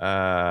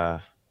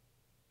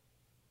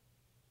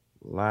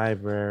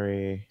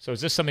 Library. So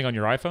is this something on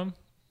your iPhone?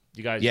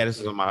 You guys? Yeah, this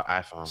is on my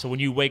iPhone. So when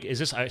you wake,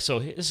 so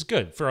this is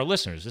good for our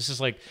listeners. This is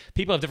like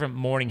people have different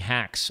morning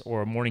hacks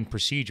or morning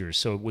procedures.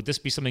 So would this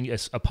be something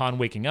upon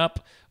waking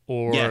up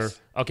or? Yes.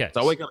 Okay.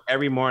 So I wake up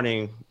every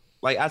morning,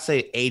 like I'd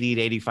say 80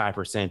 to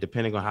 85%,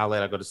 depending on how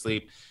late I go to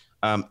sleep.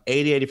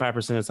 85%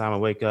 of the time I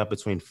wake up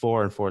between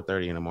 4 and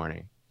 4:30 in the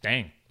morning.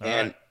 Dang.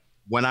 And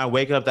when I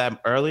wake up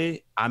that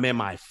early, I'm in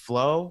my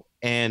flow,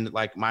 and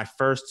like my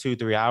first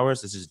 2-3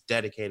 hours is just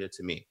dedicated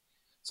to me.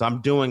 So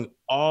I'm doing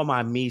all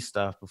my me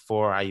stuff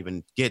before I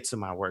even get to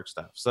my work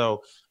stuff.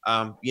 So,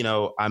 you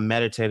know, I'm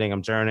meditating,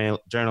 I'm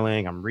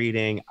journaling, I'm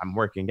reading, I'm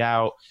working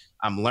out,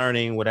 I'm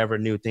learning whatever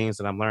new things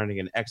that I'm learning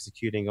and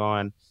executing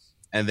on.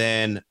 And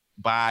then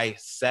by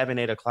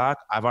 7-8 o'clock,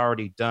 I've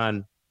already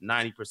done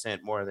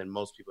 90% more than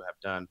most people have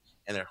done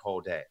in their whole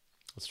day.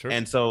 That's true.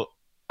 And so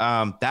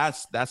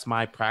that's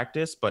my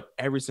practice. But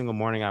every single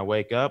morning I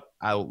wake up,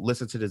 I'll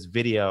listen to this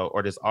video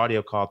or this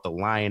audio called The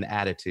Lion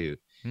Attitude.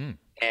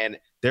 And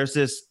there's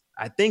this,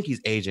 I think he's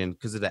Asian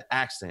because of the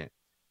accent.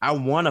 I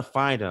want to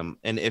find him.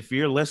 And if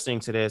you're listening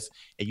to this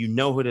and you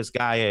know who this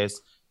guy is,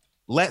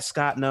 let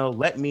Scott know,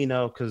 let me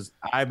know, because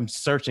I'm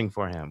searching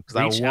for him.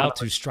 Reach out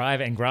to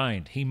strive and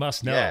grind. He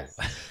must know. Yes.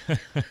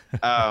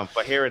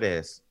 But here it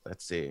is.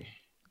 Let's see.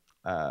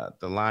 The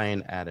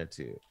Lion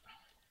Attitude.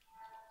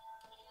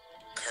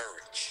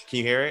 Courage. Can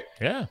you hear it?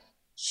 Yeah.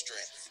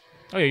 Strength.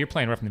 Oh, yeah, you're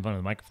playing right from the front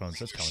of the microphones.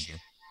 That's coming through.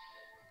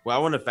 Well, I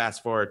want to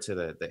fast forward to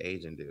the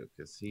Asian dude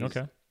because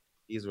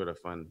he's where the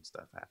fun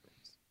stuff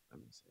happens.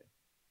 Let me see.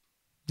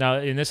 Now,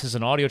 and this is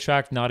an audio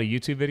track, not a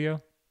YouTube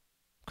video?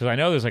 Because I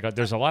know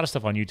there's a lot of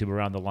stuff on YouTube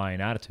around the Lion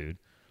Attitude.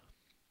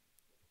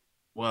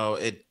 Well,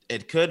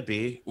 it could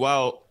be.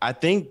 Well, I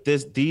think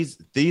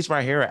these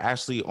right here are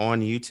actually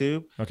on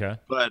YouTube. Okay.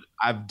 But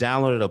I've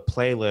downloaded a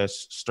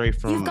playlist straight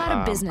from You've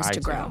got a business iTunes. to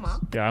grow.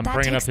 Yeah, I'm That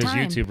bringing up takes his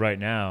time. YouTube right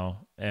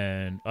now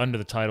and under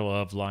the title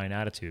of Lion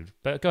Attitude.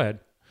 But go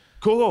ahead.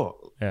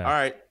 Cool. Yeah. All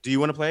right. Do you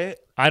want to play it?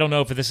 I don't know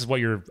if this is what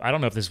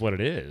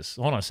it is.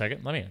 Hold on a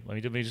second. Let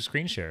me just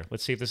screen share.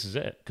 Let's see if this is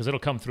it, because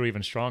it'll come through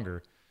even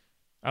stronger.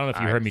 I don't know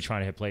if you heard me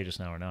trying to hit play just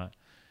now or not.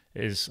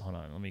 Hold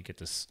on, let me get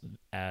this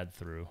ad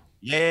through.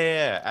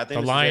 Yeah, I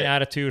think The Lion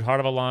Attitude, Heart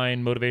of a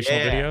Lion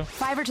motivational video.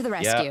 Fiverr to the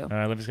rescue. All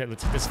right, let's get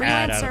this ad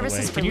Freelance out of the way.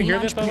 services for Can you lean hear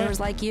this, by the way? entrepreneurs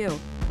like you.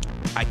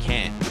 I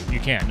can't. You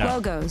can't. No.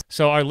 Logos,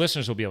 So our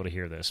listeners will be able to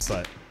hear this,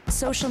 but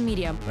social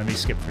media. let me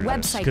skip through this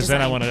Website because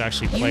then I design. want to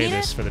actually You play need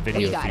this it? for the Or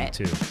video you got feed it?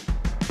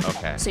 too.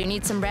 Okay. So you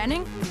need some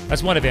branding?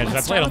 That's one advantage.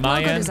 Let's I play it on start my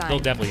with logo end. design. They'll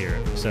definitely hear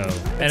it. So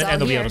and all they'll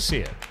be here. able to see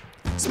it.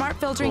 Smart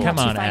filtering Come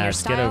helps on, you find your ads,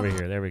 style. get over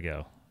here. There we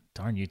go.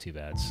 Darn YouTube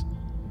ads.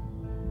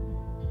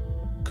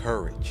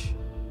 Courage.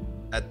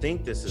 I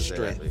think this is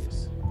Strength. it at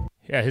least.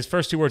 Yeah, his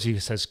first two words, he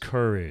says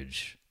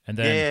courage and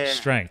then Yeah.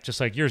 strength, just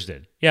like yours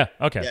did. Yeah,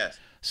 okay. Yes.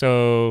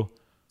 So,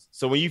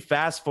 So when you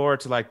fast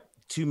forward to like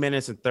 2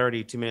 minutes and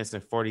 30, 2 minutes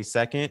and 40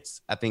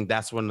 seconds, I think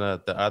that's when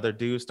the other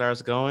dude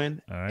starts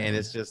going. All right. And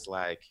it's just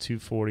like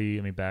 240,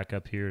 let me back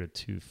up here to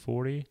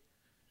 240.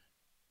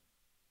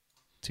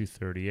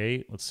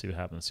 238. Let's see what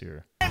happens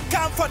here.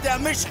 Come for their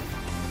mission.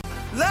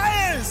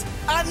 Lions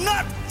are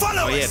not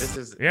followers. oh yeah, this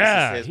is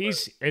Yeah, this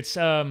is his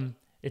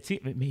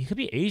He could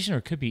be Asian or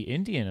it could be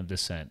Indian of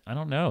descent. I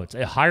don't know. It's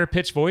a higher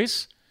pitched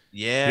voice.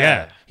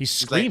 Yeah. He's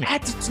screaming. Like,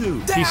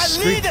 attitude. They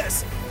are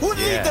leaders who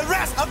lead the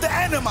rest of the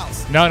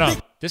animals. No.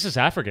 This is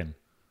African.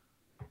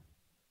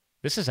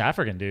 This is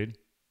African, dude.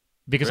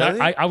 Because Really?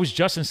 I was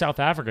just in South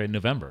Africa in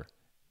November.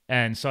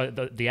 And so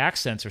the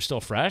accents are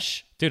still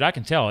fresh. Dude, I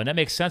can tell. And that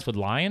makes sense with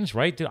lions,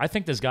 right? Dude, I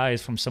think this guy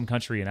is from some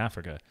country in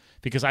Africa.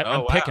 Because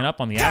I'm picking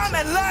up on the Come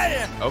accent. and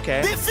lion.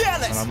 Okay. Be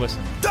fearless. And I'm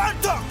listening.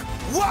 Don't talk.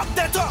 Walk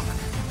the talk.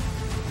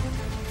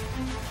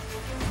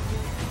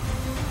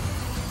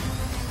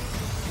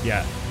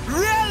 Yeah.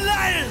 Real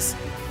lions.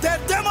 They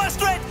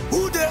demonstrate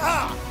who they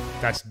are.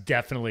 That's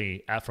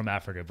definitely from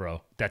Africa,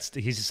 bro.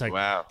 He's just like,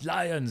 Wow.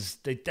 lions,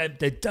 they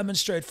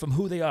demonstrate from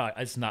who they are.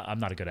 I'm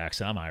not a good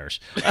accent. I'm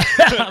Irish.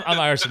 I'm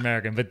Irish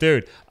American. But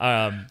dude, hold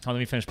on, let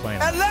me finish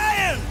playing. A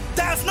lion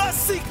does not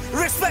seek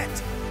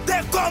respect. They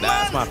That's my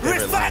command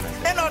favorite respect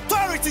line. and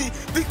authority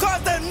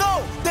because they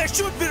know they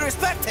should be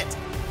respected.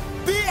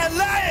 Be a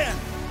lion.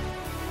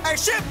 A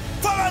sheep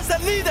follows the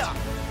leader.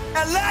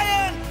 A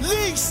lion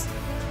leads.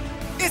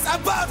 It's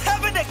about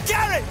having the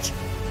courage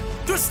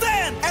to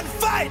stand and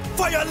fight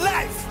for your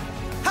life.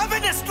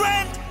 Having the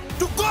strength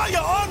to go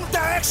your own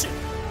direction.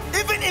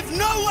 Even if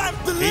no one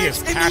He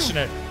believes is in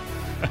passionate.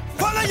 you.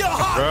 Follow your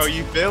heart. Bro,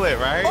 you feel it,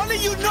 right? Only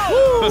you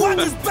know what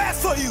is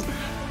best for you.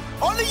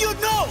 Only you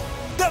know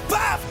the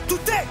path to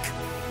take.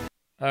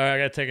 All right, I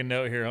got to take a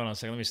note here. Hold on a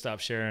second. Let me stop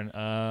sharing.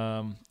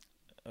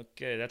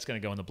 Okay, that's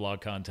going to go in the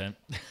blog content.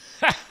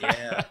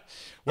 Yeah.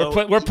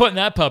 We're putting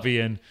that puppy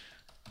in.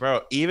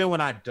 Bro, even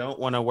when I don't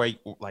want to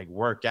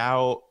work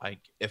out, like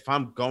if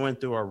I'm going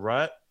through a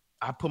rut,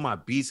 I put my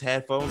Beats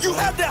headphones You on,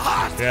 have the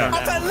heart Yeah.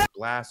 of a lion.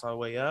 blast all the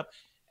way up,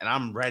 and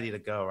I'm ready to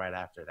go right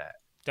after that.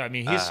 I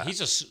mean, he's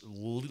just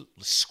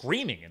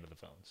screaming into the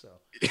phone. So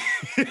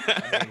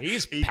I mean,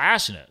 he's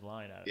passionate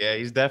lying at it. Yeah,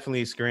 he's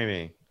definitely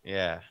screaming.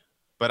 Yeah,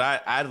 but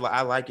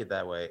I like it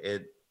that way.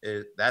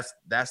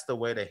 That's the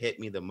way to hit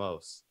me the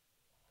most.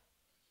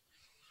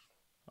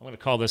 I'm going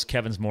to call this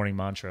Kevin's morning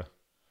mantra.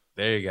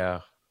 There you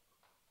go.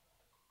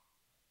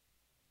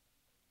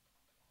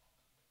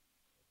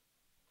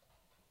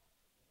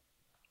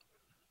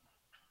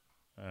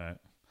 All right.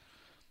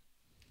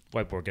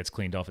 Whiteboard gets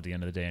cleaned off at the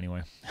end of the day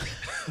anyway.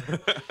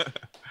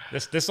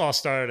 This all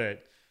started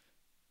at,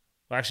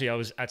 well, actually, I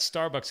was at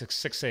Starbucks at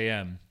 6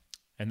 a.m.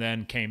 and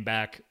then came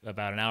back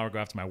about an hour ago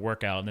after my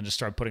workout and then just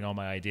started putting all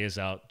my ideas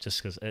out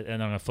just because, and I'm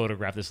going to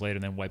photograph this later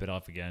and then wipe it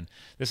off again.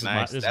 This is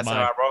Nice. my, this That's is my,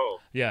 how I roll.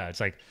 yeah, it's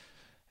like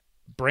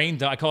brain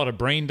dump. I call it a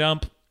brain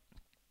dump.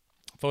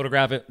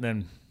 Photograph it, and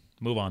then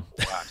move on.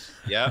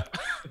 Yeah.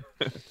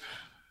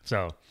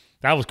 So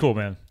that was cool,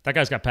 man. That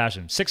guy's got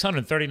passion.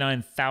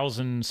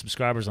 639,000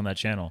 subscribers on that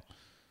channel.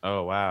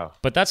 Oh wow.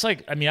 But that's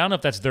like, I mean, I don't know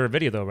if that's their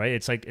video though, right?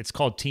 It's like, it's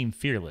called Team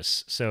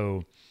Fearless.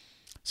 So,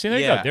 see, there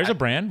you go. There's a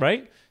brand,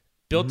 right?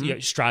 Built,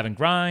 strive and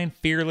grind,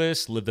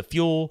 fearless, live the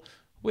fuel.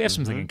 We have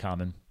something in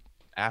common.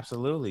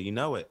 Absolutely. You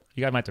know it.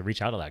 You guys might have to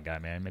reach out to that guy,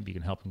 man. Maybe you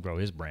can help him grow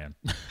his brand.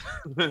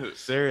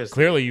 Seriously.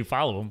 Clearly, you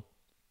follow him.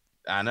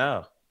 I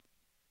know.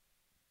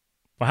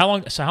 Well, how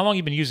long? So, how long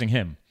you been using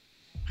him?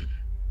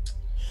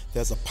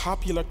 There's a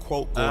popular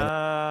quote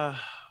going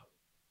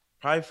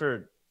Probably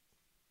for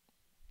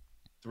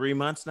 3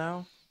 months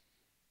now.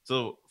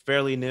 So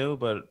fairly new,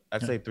 but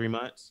I'd say 3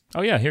 months.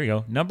 Oh yeah, here you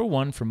go.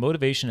 #1 for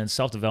motivation and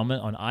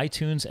self-development on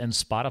iTunes and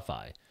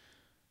Spotify.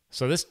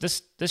 So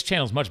this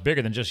channel is much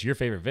bigger than just your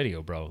favorite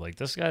video, bro. Like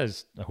this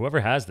guy's, whoever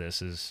has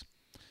this is,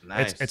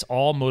 Nice. it's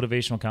all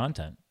motivational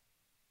content.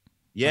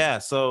 Yeah.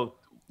 So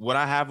what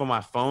I have on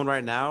my phone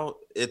right now,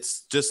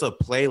 it's just a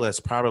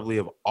playlist probably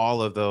of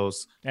all of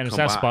those. And is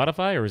that combined.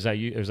 Spotify or is that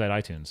you? Or is that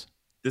iTunes?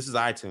 This is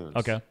iTunes.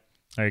 Okay,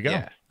 there you go.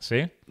 Yeah.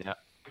 See? Yeah.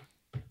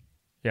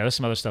 Yeah, there's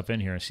some other stuff in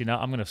here. See, now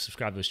I'm going to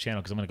subscribe to this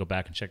channel because I'm going to go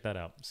back and check that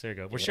out. So there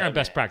you go. We're sharing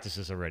best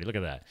practices already. Look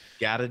at that.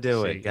 Gotta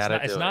do See, it. Gotta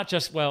do it's it. not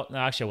just, well, no,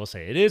 actually, I will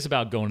say it is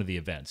about going to the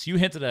events. You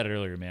hinted at it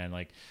earlier, man.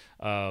 Like,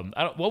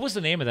 what was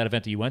the name of that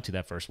event that you went to,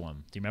 that first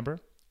one? Do you remember?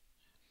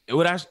 It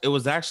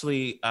was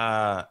actually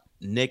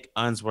Nick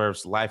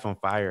Unsworth's Life on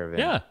Fire event.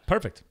 Yeah,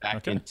 perfect.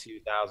 Back in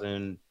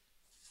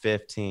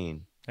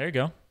 2015. There you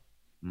go.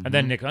 And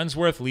then Nick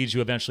Unsworth leads you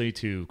eventually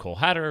to Cole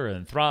Hatter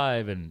and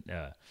Thrive, and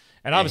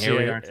obviously, here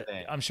we are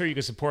today. I'm sure you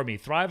can support me.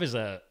 Thrive is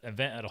an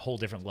event at a whole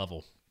different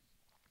level,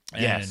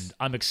 and Yes.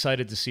 I'm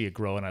excited to see it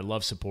grow, and I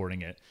love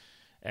supporting it.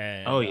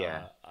 And Oh,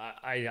 yeah.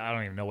 I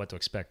don't even know what to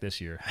expect this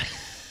year.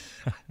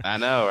 I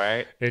know,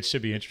 right? It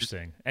should be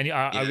interesting. And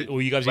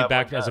will you guys be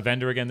back as a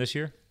vendor again this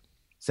year?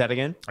 Say that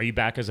again? Are you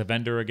back as a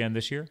vendor again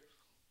this year?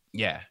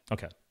 Yeah.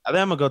 Okay. I think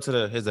I'm gonna go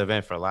to his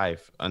event for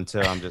life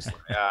until I'm just like,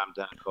 I'm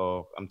done,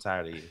 Cole. I'm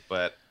tired of you.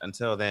 But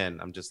until then,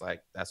 I'm just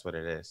like, that's what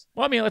it is.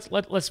 Well, I mean,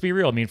 let's be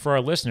real. I mean, for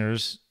our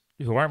listeners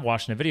who aren't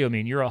watching the video, I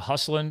mean, you're a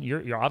hustling.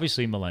 You're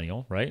obviously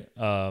millennial, right?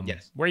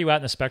 Yes. Where are you at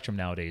in the spectrum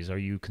nowadays? Are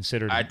you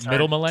considered I turned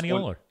middle millennial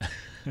 20 or?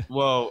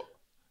 Well,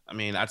 I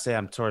mean, I'd say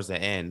I'm towards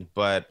the end,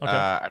 but Okay.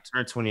 I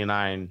turned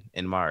 29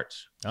 in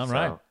March. All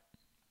right.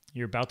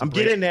 You're about to. I'm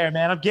break- getting there,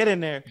 man. I'm getting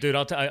there. dude.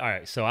 All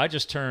right. So I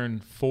just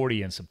turned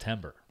 40 in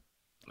September.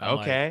 I'm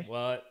Okay. like,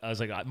 what? I was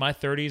like, my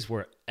 30s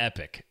were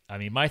epic. I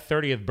mean, my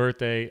 30th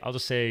birthday, I'll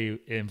just say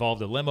it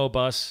involved a limo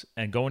bus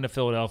and going to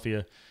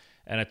Philadelphia.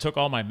 And I took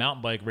all my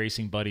mountain bike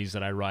racing buddies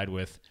that I ride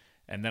with.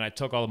 And then I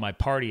took all of my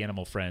party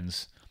animal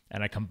friends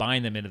and I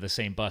combined them into the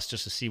same bus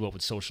just to see what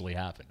would socially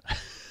happen.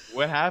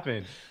 What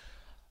happened?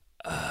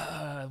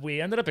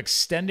 We ended up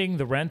extending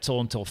the rental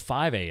until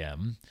 5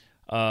 a.m.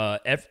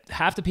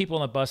 Half the people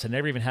on the bus had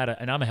never even had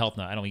and I'm a health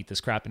nut. I don't eat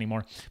this crap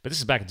anymore. But this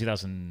is back in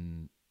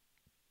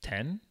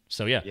 2010.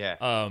 So yeah. Yeah.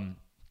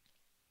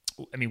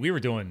 I mean, we were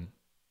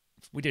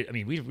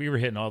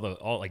hitting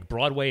all like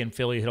Broadway and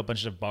Philly, hit a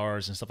bunch of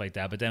bars and stuff like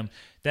that. But then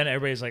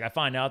everybody's like, I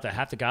find out that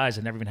half the guys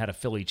had never even had a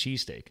Philly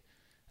cheesesteak.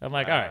 I'm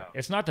like, all right,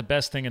 it's not the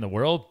best thing in the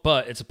world,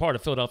 but it's a part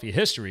of Philadelphia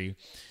history.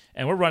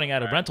 And we're running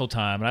out of rental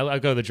time. And I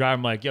go to the driver,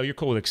 I'm like, yo, you're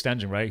cool with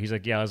extension, right? He's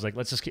like, yeah. I was like,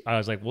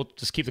 we'll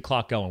just keep the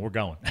clock going. We're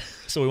going.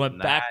 So we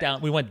went back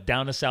down. We went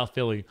down to South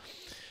Philly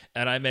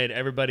and I made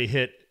everybody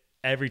hit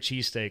every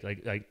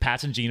cheesesteak. Like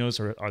Pat's and Geno's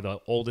are the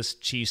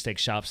oldest cheesesteak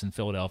shops in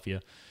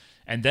Philadelphia.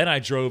 And then I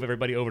drove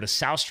everybody over to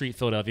South Street,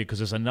 Philadelphia, because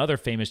there's another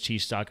famous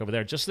cheese stock over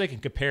there, just so they can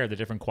compare the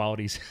different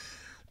qualities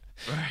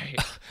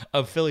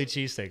of Philly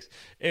cheesesteaks.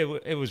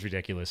 It was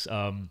ridiculous.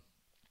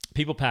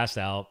 People passed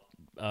out.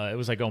 It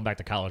was like going back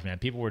to college, man.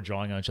 People were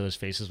drawing on each other's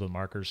faces with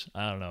markers.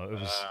 I don't know. It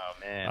was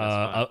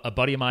a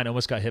buddy of mine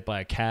almost got hit by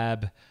a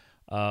cab.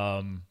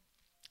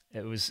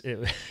 It was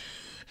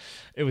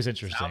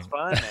interesting. Sounds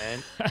fun,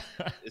 man.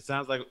 It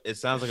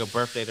sounds like a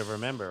birthday to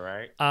remember,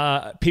 right?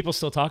 People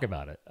still talk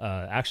about it.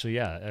 Actually,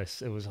 yeah,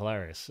 it was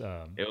hilarious.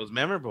 It was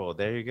memorable.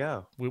 There you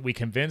go. We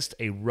convinced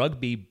a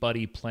rugby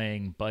buddy of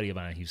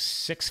mine. He was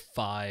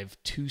 6'5",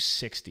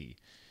 260.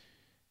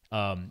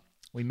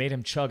 We made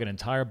him chug an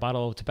entire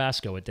bottle of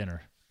Tabasco at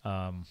dinner.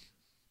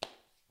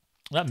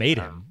 That made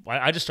him.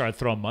 I just started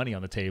throwing money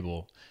on the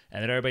table,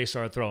 and then everybody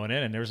started throwing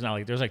in, and there's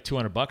like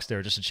 $200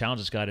 there just to challenge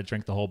this guy to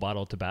drink the whole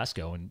bottle of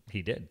Tabasco, and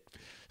he did.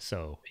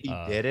 So he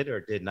did it or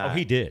did not? Oh,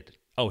 he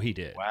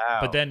did. Wow.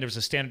 But then there was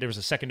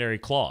a secondary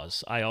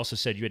clause. I also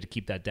said you had to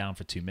keep that down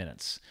for 2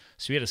 minutes.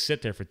 So we had to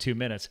sit there for 2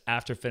 minutes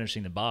after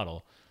finishing the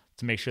bottle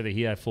to make sure that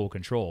he had full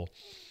control.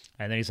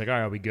 And then he's like, all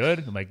right, are we good?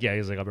 I'm like, yeah.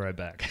 He's like, I'll be right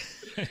back.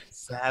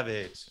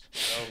 Savage.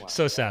 Oh my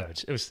so God.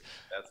 savage. It was,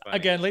 That's funny.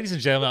 again, ladies and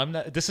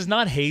gentlemen, this is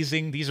not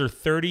hazing. These are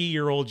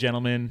 30-year-old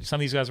gentlemen. Some of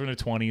these guys were in their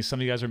 20s. Some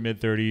of these guys are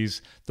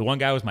mid-30s. The one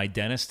guy was my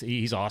dentist.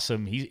 He's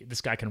awesome. This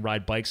guy can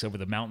ride bikes over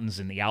the mountains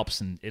in the Alps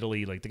in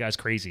Italy. Like, the guy's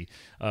crazy.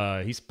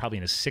 He's probably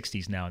in his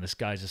 60s now, and this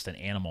guy's just an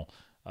animal.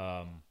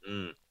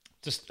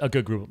 Just a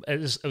good group. It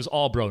was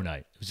all bro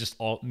night. It was just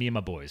all me and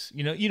my boys.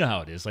 You know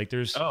how it is. Like,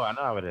 there's. Oh, I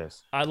know how it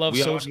is. I love we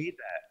social. all need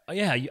that.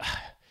 Yeah,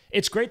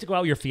 it's great to go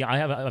out with your fiance. I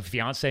have a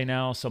fiance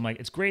now, so I'm like,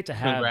 it's great to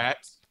have.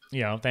 Congrats.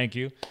 Thank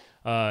you.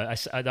 I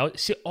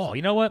see. Oh,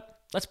 you know what?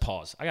 Let's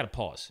pause. I got to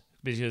pause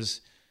because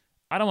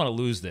I don't want to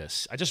lose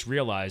this. I just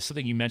realized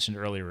something you mentioned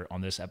earlier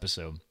on this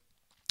episode.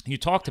 You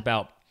talked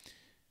about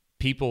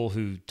people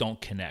who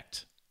don't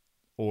connect,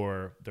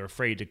 or they're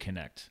afraid to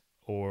connect,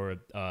 or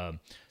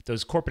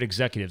those corporate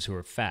executives who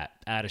are fat,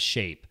 out of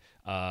shape,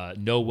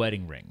 no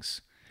wedding rings.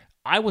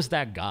 I was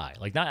that guy.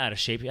 Like, not out of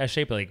shape,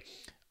 but like.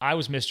 I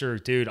was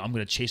Mr. Dude, I'm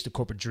going to chase the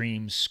corporate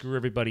dreams, screw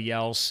everybody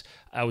else.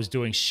 I was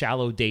doing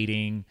shallow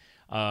dating.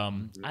 I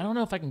don't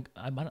know if I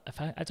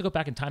have to go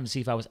back in time and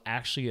see if I was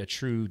actually a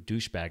true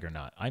douchebag or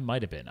not. I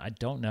might have been. I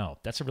don't know.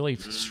 That's a really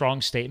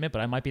strong statement,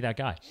 but I might be that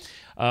guy.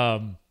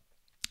 And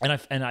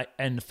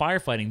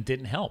firefighting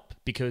didn't help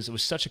because it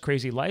was such a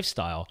crazy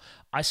lifestyle.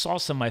 I saw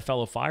some of my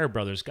fellow fire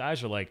brothers.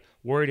 Guys are like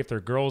worried if their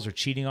girls are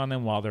cheating on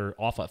them while they're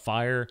off at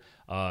fire.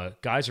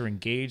 Guys are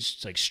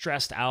engaged, like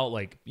stressed out.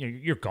 Like,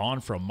 you're gone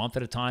for a month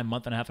at a time,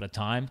 month and a half at a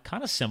time.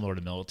 Kind of similar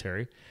to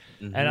military.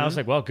 Mm-hmm. And I was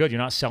like, well, good.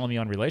 You're not selling me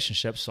on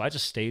relationships. So I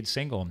just stayed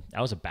single.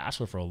 I was a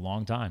bachelor for a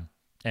long time.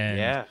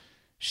 And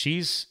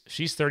she's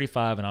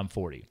 35 and I'm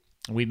 40.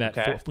 We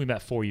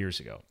met 4 years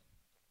ago.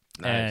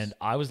 Nice. And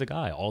I was the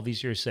guy all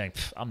these years saying,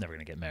 I'm never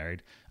going to get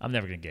married. I'm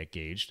never going to get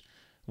engaged.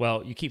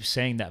 Well, you keep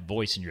saying that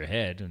voice in your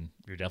head, and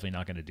you're definitely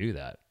not going to do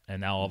that.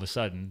 And now all of a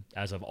sudden,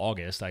 as of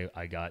August,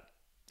 I got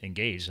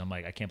engaged. I'm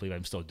like, I can't believe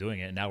I'm still doing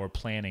it. And now we're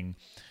planning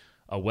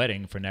a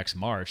wedding for next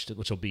March,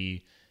 which will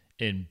be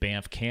in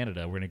Banff,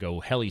 Canada. We're going to go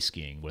heli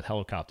skiing with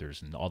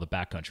helicopters and all the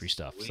backcountry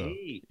stuff.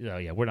 Sweet. So,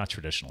 yeah, we're not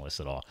traditionalists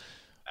at all.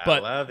 I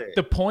love it.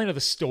 The point of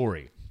the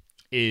story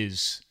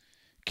is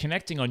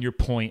connecting on your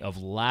point of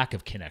lack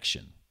of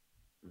connection.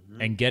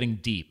 Mm-hmm. And getting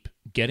deep,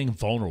 getting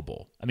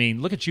vulnerable. I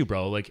mean, look at you,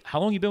 bro. Like, how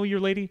long you been with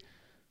your lady?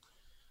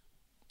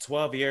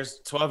 12 years.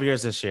 12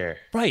 years this year.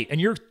 Right,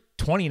 and you're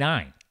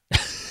 29.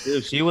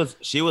 Dude, she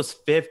was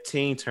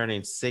 15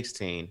 turning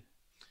 16,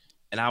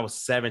 and I was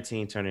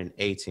 17 turning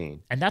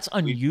 18. And that's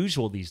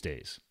unusual these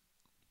days.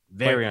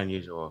 Very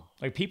unusual.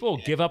 Like, people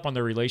give up on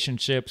their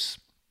relationships.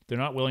 They're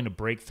not willing to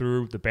break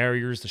through the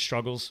barriers, the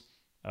struggles.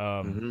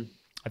 I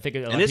think,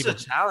 and it's a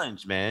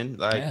challenge, man.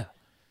 Like.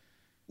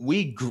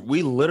 We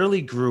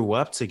literally grew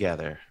up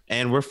together,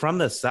 and we're from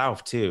the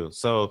South too.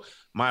 So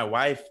my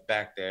wife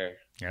back there,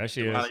 Yeah,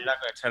 she is. You're not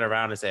going to turn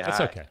around and say That's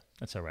hi. okay.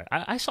 That's all right.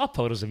 I saw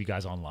photos of you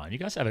guys online. You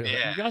guys have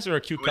Yeah. you guys are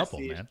a cute Let's couple,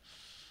 see. man.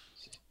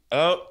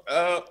 Oh,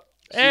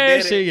 There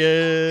did she it.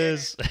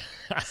 is.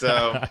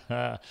 So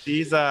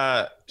she's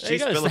There you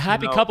go. It's the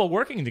happy Filipino. couple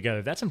working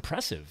together. That's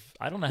impressive.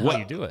 I don't know how Well-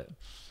 you do it.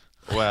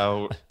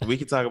 Well, we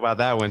can talk about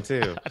that one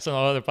too. That's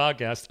another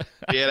podcast.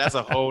 Yeah, that's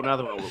a whole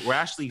nother one. We're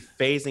actually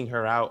phasing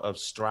her out of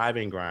Strive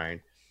and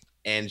Grind,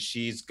 and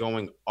she's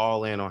going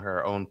all in on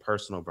her own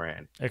personal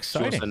brand. She wants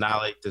Exciting. to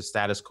annihilate the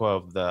status quo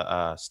of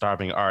the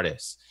starving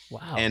artist.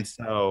 Wow. And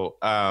so,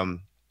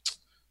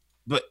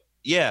 but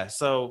yeah,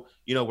 so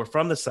we're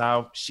from the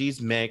South. She's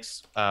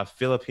mixed,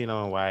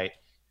 Filipino and white.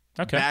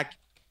 Okay.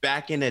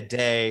 Back in the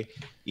day,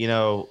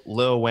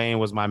 Lil Wayne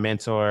was my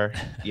mentor.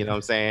 You know what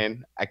I'm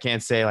saying? I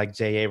can't say like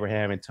Jay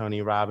Abraham and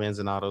Tony Robbins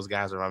and all those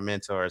guys were my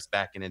mentors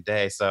back in the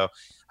day. So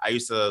I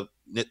used to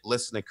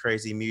listen to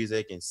crazy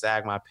music and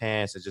sag my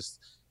pants and just,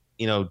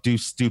 do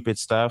stupid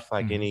stuff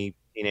like any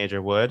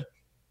teenager would.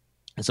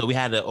 And so we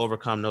had to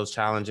overcome those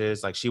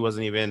challenges. Like she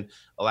wasn't even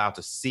allowed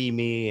to see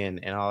me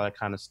and all that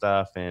kind of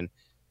stuff. And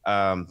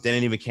then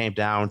it even came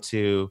down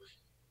to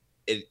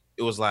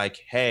it was like,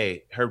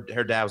 hey, her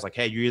dad was like,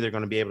 hey, you're either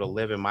going to be able to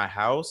live in my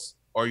house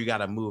or you got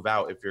to move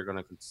out if you're going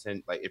to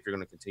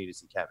continue to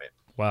see Kevin.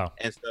 Wow.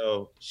 And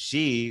so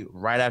she,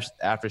 right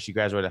after she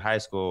graduated high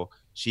school,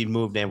 she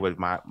moved in with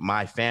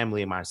my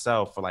family and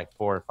myself for like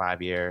 4 or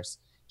 5 years.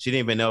 She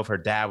didn't even know if her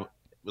dad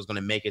was going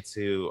to make it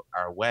to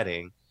our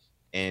wedding,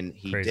 and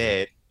he Crazy.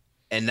 did.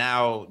 And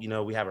now,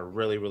 we have a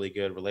really, really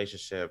good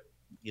relationship,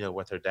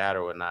 with her dad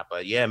or whatnot.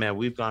 But yeah, man,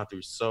 we've gone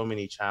through so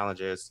many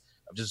challenges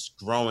of just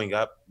growing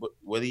up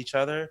with each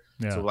other.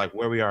 Yeah. So like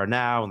where we are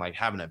now and like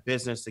having a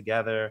business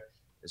together,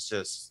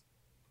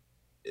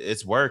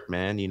 it's work,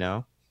 man,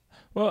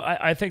 Well,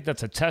 I think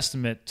that's a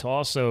testament to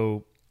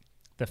also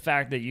the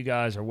fact that you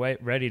guys are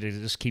ready to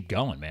just keep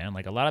going, man.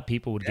 Like a lot of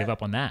people would give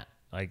up on that.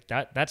 Like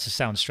that just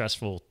sounds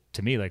stressful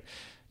to me. Like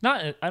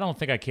I don't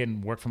think I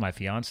can work for my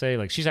fiance.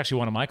 Like she's actually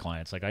one of my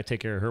clients. Like I take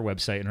care of her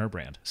website and her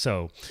brand.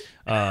 So,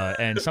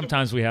 and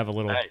sometimes we have a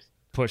little Nice.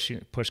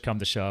 push come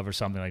to shove or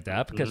something like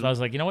that. Because I was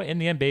like, you know what? In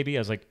the end, baby,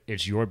 I was like,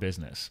 it's your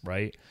business,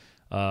 right?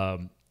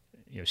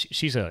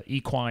 She's a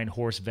equine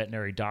horse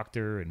veterinary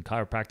doctor and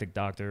chiropractic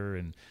doctor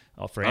and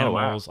for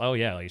animals. wow. Oh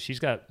yeah, like she's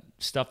got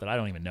stuff that I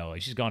don't even know.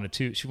 Like she went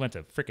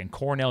to freaking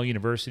Cornell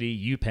University,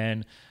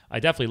 UPenn. I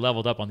definitely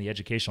leveled up on the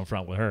educational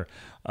front with her.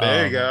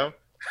 There you go.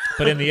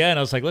 But in the end,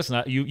 I was like,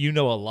 listen, you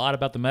know a lot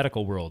about the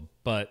medical world,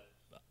 but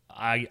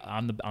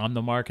I'm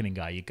the marketing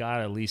guy. You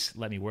gotta at least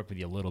let me work with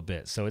you a little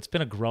bit. So it's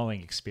been a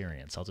growing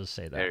experience. I'll just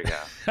say that. There you go.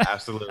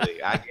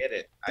 Absolutely. I get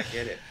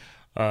it.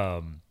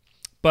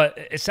 But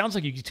it sounds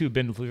like you two have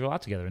been through a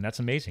lot together, and that's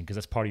amazing because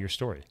that's part of your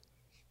story.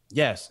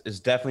 Yes, it's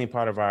definitely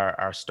part of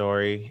our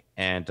story.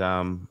 And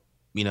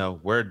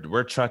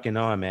we're trucking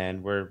on,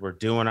 man. We're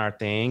doing our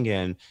thing,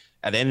 and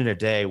at the end of the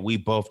day, we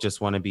both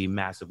just want to be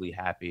massively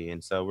happy.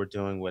 And so we're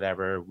doing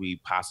whatever we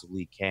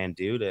possibly can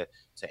do to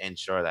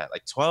ensure that.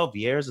 Like 12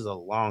 years is a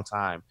long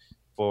time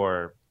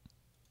for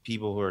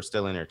people who are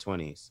still in their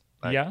 20s.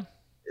 Like, Yeah.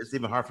 It's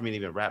even hard for me to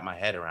even wrap my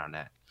head around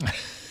that. But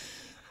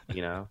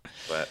yeah.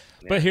 But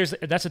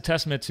that's a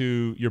testament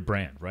to your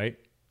brand, right?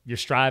 You're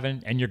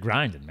striving and you're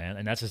grinding, man.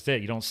 And that's just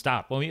it. You don't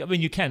stop. Well, I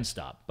mean, you can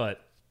stop,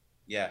 but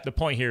yeah. the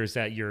point here is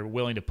that you're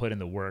willing to put in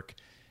the work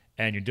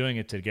and you're doing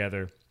it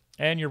together.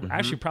 And you're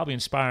actually probably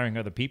inspiring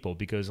other people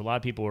because a lot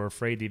of people are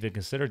afraid to even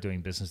consider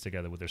doing business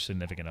together with their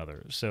significant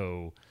other.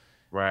 So,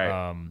 Right.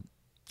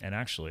 and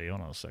actually, hold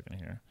on a second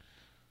here,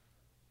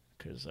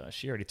 because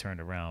she already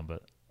turned around.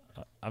 But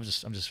I was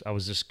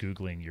just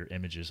Googling your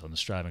images on the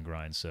Strive and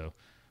Grind, so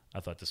I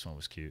thought this one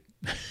was cute.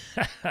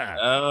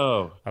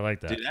 Oh, I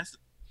like that. dude,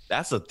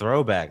 that's a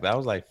throwback. That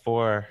was like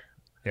 4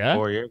 Yeah.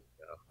 4 years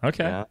ago.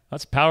 Okay. Yeah.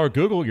 That's power of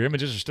Google. Your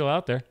images are still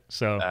out there.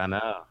 So I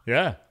know.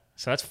 yeah.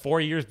 So that's 4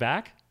 years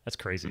back. That's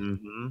crazy.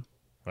 Mm-hmm.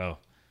 Wow.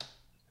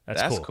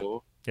 That's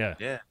cool. Yeah.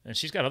 Yeah. And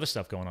she's got other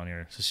stuff going on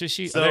here. So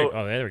So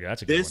there we go.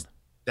 That's a good one.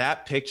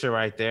 That picture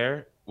right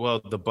there, well,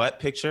 the butt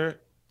picture,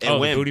 it Oh, the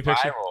went booty viral.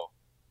 picture?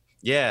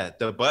 Yeah,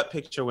 the butt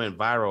picture went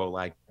viral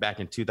like back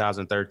in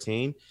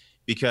 2013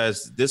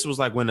 because this was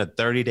like when the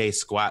 30-day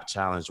squat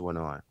challenge went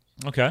on.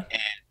 Okay.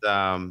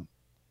 And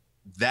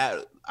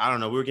that, I don't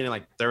know, we were getting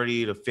like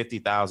 30 to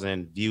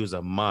 50,000 views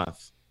a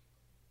month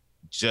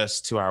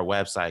just to our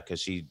website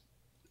because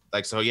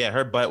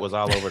her butt was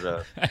all over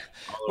the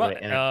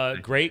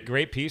internet.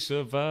 Great piece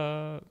of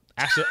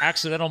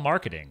accidental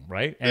marketing,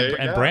 right? There you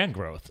And go. brand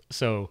growth.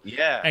 So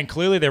Yeah. and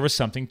clearly there was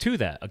something to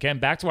that. Again,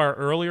 back to our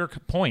earlier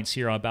points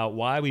here about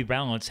why we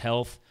balance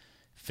health,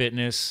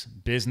 fitness,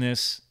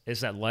 business.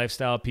 Is that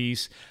lifestyle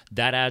piece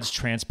that adds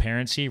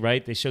transparency,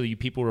 right? They show that you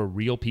people are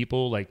real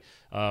people. Like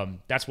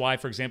that's why,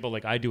 for example,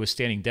 like I do a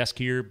standing desk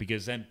here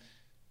because then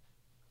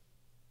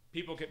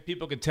people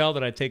can tell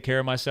that I take care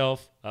of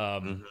myself.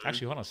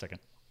 Actually, hold on a second.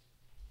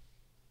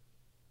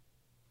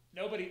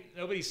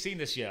 Nobody's seen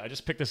this yet. I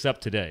just picked this up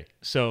today.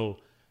 So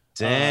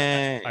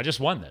Dang. I just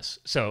won this.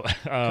 So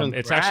it's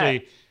Congrats.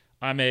 actually,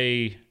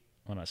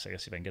 hold on a second.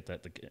 See if I can get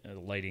that. The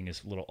lighting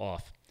is a little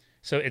off.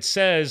 So it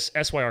says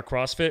SYR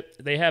CrossFit.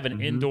 They have an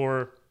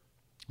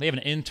they have an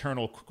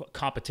internal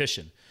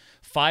competition.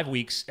 5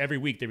 weeks, every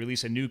week they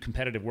release a new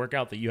competitive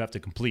workout that you have to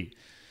complete.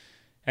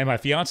 And my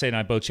fiance and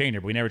I both trained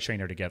her, but we never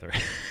trained her together.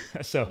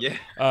 So,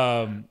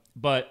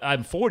 but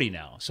I'm 40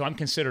 now, so I'm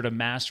considered a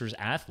master's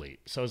athlete.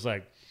 So I was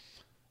like,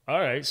 all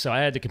right. So I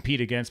had to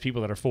compete against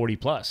people that are 40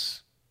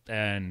 plus,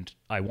 and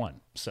I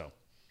won. So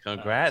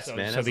congrats,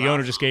 man. So the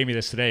owner just gave me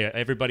this today.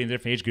 Everybody in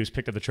different age groups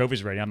picked up the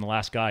trophies already. I'm the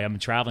last guy. I'm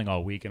traveling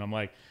all week, and I'm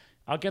like,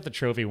 I'll get the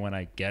trophy when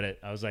I get it.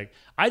 I was like,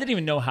 I didn't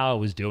even know how I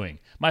was doing.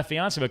 My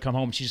fiance would come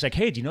home, and she's like,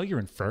 hey, do you know you're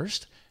in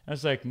first? I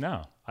was like,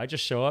 no, I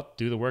just show up,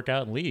 do the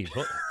workout, and leave.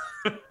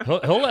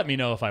 He'll let me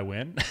know if I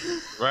win.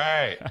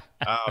 Right.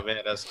 Oh,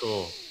 man, that's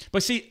cool.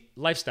 But see,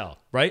 lifestyle,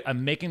 right?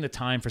 I'm making the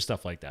time for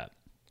stuff like that.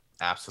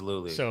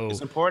 Absolutely. So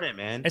it's important,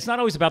 man. It's not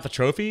always about the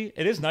trophy.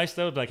 It is nice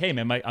though. Like, hey,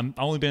 man, I'm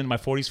only been in my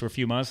 40s for a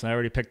few months, and I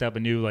already picked up a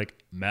new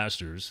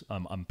masters.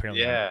 I'm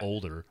apparently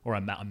older, or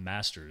I'm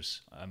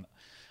masters.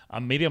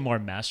 Maybe I'm more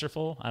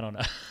masterful. I don't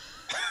know.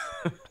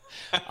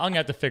 I'm gonna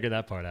have to figure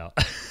that part out.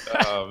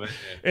 Oh man,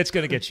 it's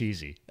gonna get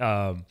cheesy.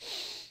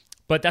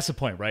 But that's the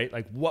point, right?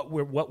 Like what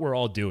we're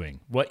all doing,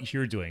 what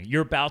you're doing.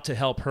 You're about to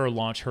help her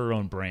launch her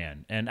own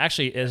brand. And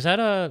actually, is that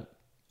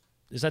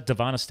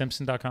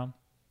DevannaStimpson.com?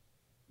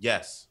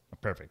 Yes.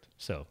 Perfect.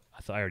 So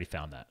I already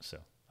found that. So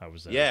I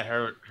was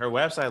her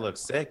website looks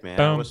sick, man.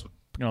 Boom.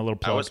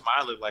 I wish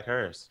mine looked like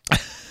hers.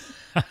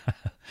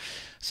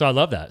 So I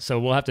love that. So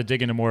we'll have to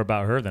dig into more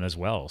about her then as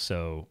well.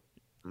 So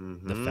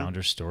the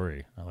founder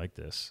story. I like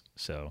this.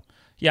 So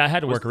yeah, I had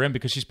to work her in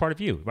because she's part of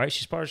you, right?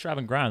 She's part of Strive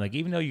and Grind. Like,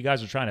 even though you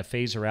guys are trying to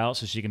phase her out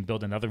so she can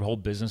build another whole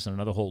business and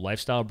another whole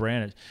lifestyle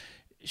brand,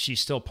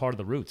 she's still part of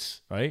the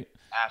roots, right?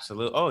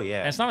 Absolutely. Oh yeah.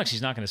 And it's not like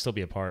she's not going to still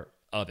be a part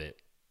of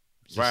it.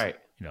 Just, right.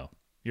 You know,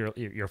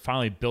 you're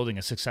finally building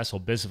a successful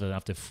business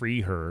enough to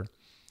free her.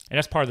 And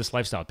that's part of this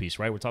lifestyle piece,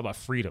 right? We're talking about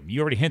freedom.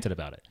 You already hinted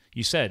about it.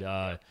 You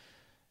said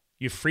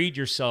you freed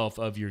yourself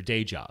of your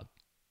day job,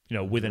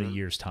 within a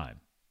year's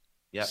time.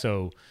 Yeah.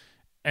 So,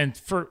 and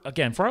for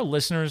our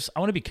listeners, I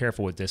want to be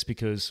careful with this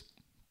because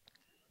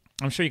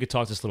I'm sure you could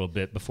talk this a little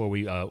bit before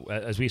we,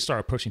 as we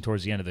start pushing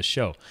towards the end of the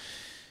show.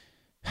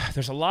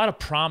 There's a lot of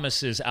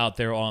promises out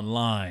there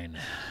online.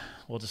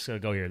 We'll just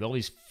go here. All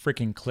these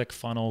freaking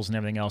ClickFunnels and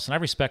everything else. And I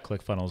respect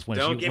ClickFunnels.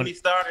 Don't get me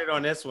started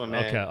on this one,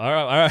 man. Okay. All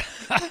right.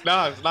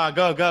 No,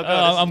 go.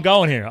 I'm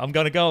going here. I'm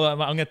going to go. I'm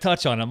going to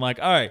touch on it. I'm like,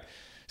 all right,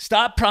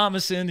 stop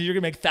promising that you're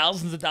going to make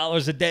thousands of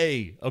dollars a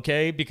day,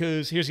 okay?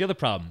 Because here's the other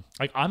problem.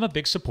 Like, I'm a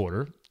big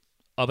supporter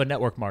of a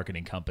network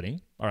marketing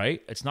company, all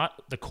right? It's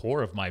not the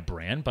core of my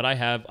brand, but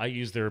I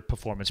use their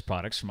performance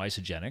products from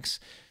Isagenix.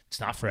 It's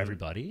not for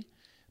everybody.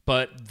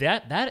 But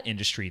that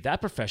industry, that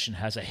profession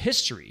has a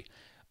history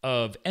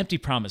of empty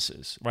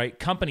promises, right?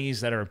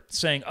 Companies that are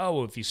saying,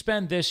 oh, if you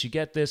spend this, you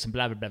get this, and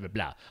blah, blah, blah, blah,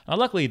 blah. Now,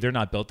 luckily, they're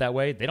not built that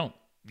way.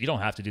 You don't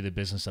have to do the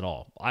business at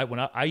all. When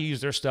I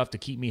used their stuff to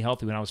keep me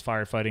healthy when I was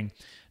firefighting,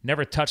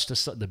 never touched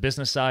the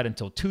business side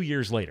until 2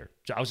 years later.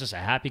 I was just a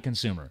happy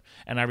consumer,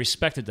 and I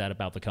respected that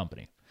about the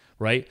company,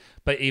 right?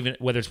 But even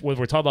whether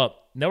we're talking about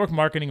network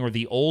marketing or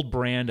the old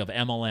brand of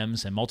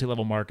MLMs and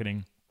multi-level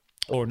marketing,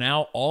 or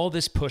now all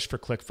this push for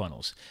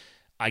ClickFunnels,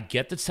 I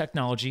get the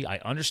technology. I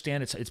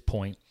understand its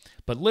point.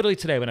 But literally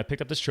today, when I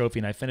picked up this trophy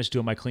and I finished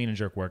doing my clean and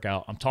jerk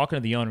workout, I'm talking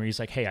to the owner. He's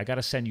like, hey, I got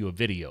to send you a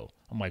video.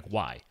 I'm like,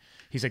 why?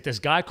 He's like, this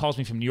guy calls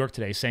me from New York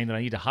today saying that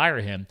I need to hire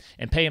him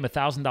and pay him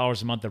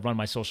 $1,000 a month to run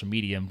my social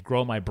media and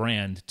grow my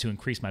brand to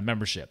increase my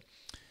membership.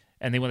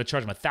 And they want to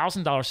charge him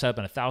 $1,000 setup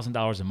and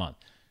 $1,000 a month.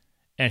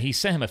 And he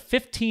sent him a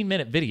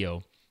 15-minute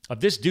video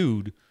of this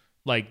dude,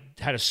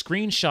 had a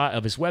screenshot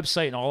of his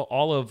website and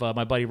all of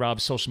my buddy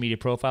Rob's social media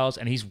profiles.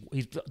 And he's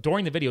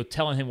during the video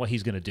telling him what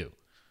he's going to do.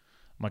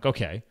 I'm like,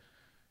 okay.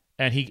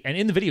 And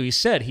in the video, he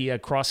said he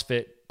had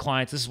CrossFit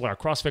clients. This is what our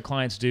CrossFit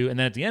clients do. And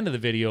then at the end of the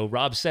video,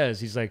 Rob says,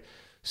 he's like,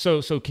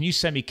 so can you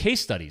send me case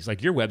studies?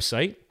 Like, your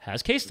website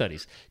has case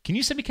studies. Can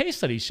you send me case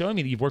studies showing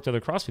me that you've worked with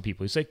other CrossFit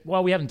people? He's like,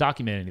 well, we haven't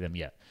documented any of them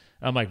yet.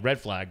 I'm like,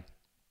 red flag.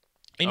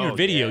 In your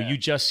video, you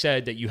just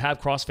said that you have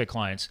CrossFit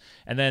clients.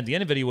 And then at the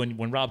end of the video,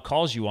 when Rob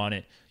calls you on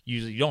it,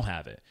 you don't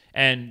have it.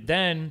 And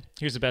then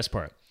here's the best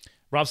part.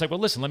 Rob's like, well,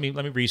 listen, let me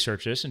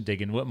research this and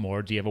dig into it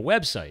more. Do you have a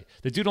website?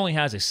 The dude only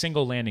has a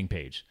single landing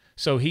page.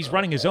 So he's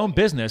running his own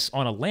business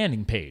on a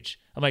landing page.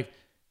 I'm like,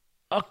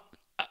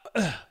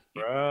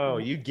 bro,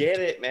 you get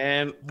it,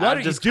 man. What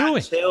are you doing?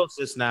 Got chills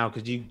just now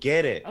because you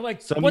get it. I'm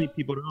like, many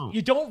people don't.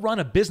 You don't run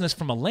a business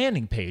from a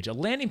landing page. A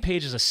landing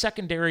page is a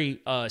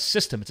secondary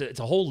system. It's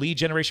a whole lead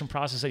generation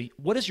process.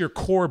 What is your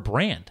core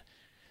brand?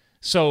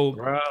 So,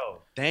 bro,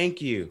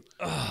 thank you,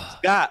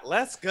 Scott.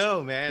 Let's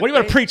go, man. What do you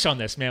want to preach on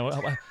this, man?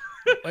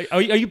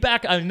 Are you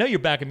back? I know you're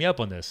backing me up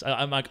on this.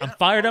 I'm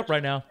fired up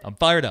right now. I'm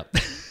fired up.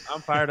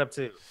 I'm fired up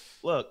too.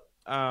 Look,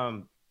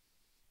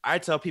 I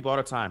tell people all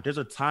the time, there's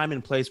a time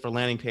and place for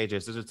landing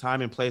pages. There's a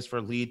time and place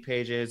for lead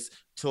pages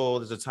tool.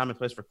 There's a time and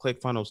place for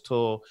ClickFunnels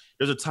tool.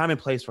 There's a time and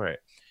place for it.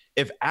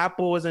 If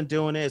Apple isn't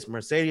doing it, if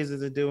Mercedes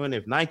isn't doing it,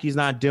 if Nike's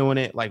not doing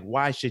it, like,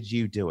 why should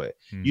you do it?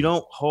 You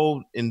don't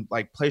hold and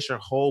like place your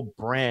whole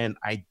brand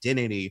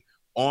identity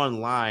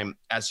online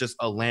as just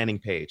a landing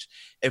page.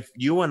 If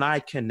you and I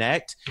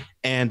connect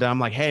and I'm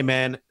like, hey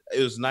man,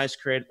 it was nice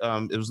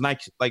it was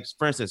nice, like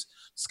for instance,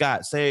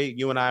 Scott, say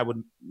you and I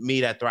would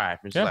meet at Thrive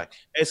and she's like,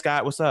 hey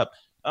Scott, what's up?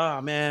 Oh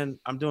man,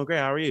 I'm doing great.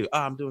 How are you? Oh,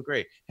 I'm doing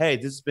great. Hey,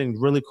 this has been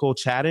really cool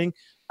chatting.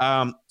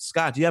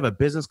 Scott, do you have a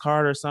business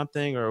card or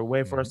something or a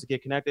way for us to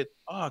get connected?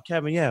 Oh,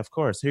 Kevin, yeah, of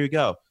course. Here you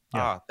go.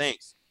 Oh,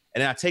 thanks.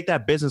 And then I take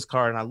that business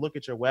card and I look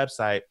at your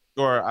website,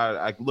 or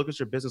I look at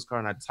your business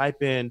card and I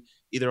type in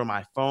either on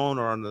my phone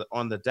or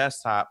on the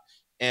desktop,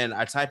 and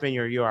I type in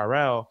your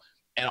URL,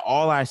 and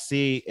all I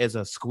see is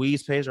a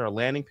squeeze page or a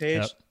landing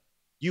page.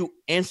 You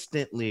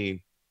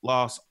instantly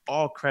lost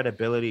all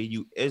credibility.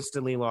 You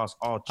instantly lost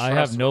all trust. I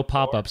have no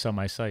pop-ups on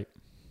my site.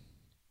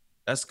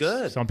 That's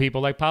good. Some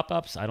people like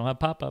pop-ups. I don't have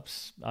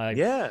pop-ups.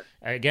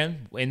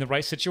 Again, in the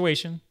right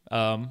situation.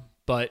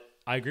 But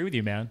I agree with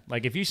you, man.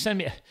 Like if you send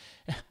me,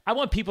 I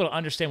want people to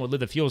understand what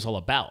Live the Fuel is all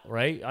about,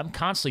 right? I'm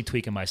constantly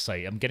tweaking my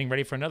site. I'm getting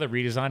ready for another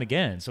redesign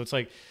again. So it's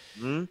like,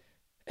 who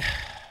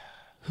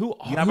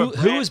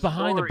is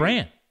behind the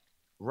brand?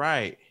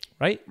 Right.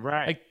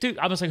 Like, dude,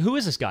 I was like, who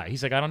is this guy?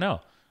 He's like, I don't know.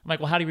 I'm like,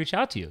 well, how do you reach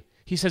out to you?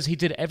 He says he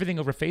did everything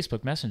over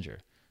Facebook Messenger.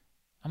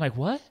 I'm like,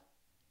 what?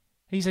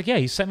 He's like, yeah,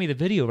 he sent me the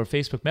video over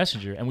Facebook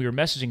Messenger, and we were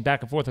messaging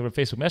back and forth over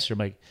Facebook Messenger. I'm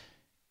like,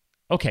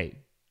 okay,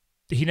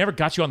 he never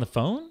got you on the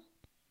phone?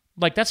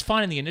 Like, that's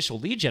fine in the initial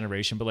lead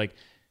generation, but like,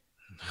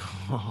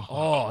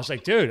 I was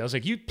like, dude,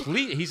 you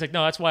please. He's like,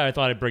 no, that's why I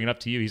thought I'd bring it up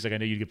to you. He's like, I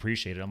know you'd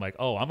appreciate it. I'm like,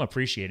 oh, I'm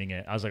appreciating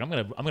it. I was like, I'm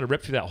gonna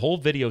rip through that whole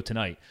video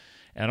tonight,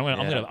 and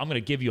I'm gonna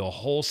give you a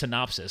whole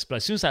synopsis. But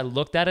as soon as I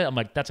looked at it, I'm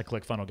like, that's a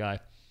ClickFunnels guy,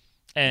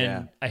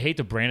 and I hate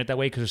to brand it that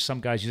way because there's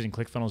some guys using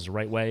ClickFunnels the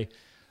right way.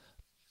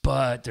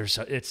 But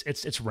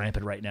it's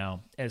rampant right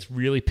now, and it's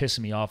really pissing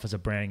me off as a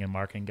branding and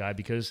marketing guy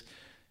because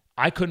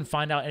I couldn't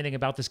find out anything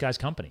about this guy's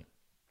company.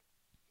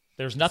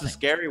 There's nothing. It's a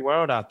scary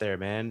world out there,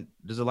 man.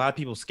 There's a lot of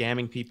people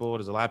scamming people.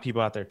 There's a lot of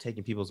people out there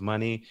taking people's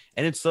money,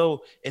 and it's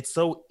so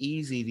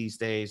easy these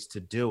days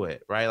to do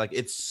it, right? Like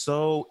it's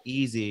so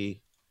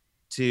easy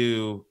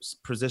to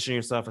position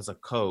yourself as a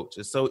coach.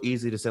 It's so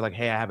easy to say like,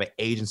 hey, I have an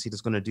agency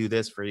that's going to do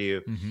this for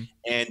you.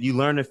 And you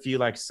learn a few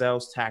like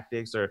sales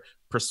tactics or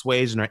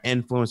persuasion or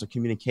influence or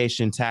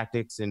communication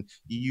tactics. And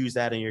you use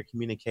that in your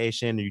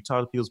communication and you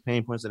talk to people's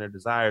pain points and their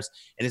desires.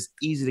 And it's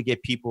easy to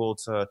get people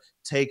to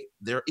take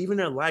even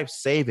their life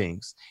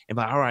savings and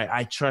be like, all right,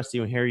 I trust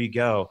you and here you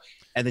go.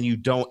 And then you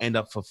don't end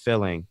up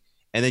fulfilling.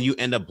 And then you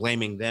end up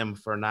blaming them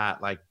for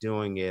not like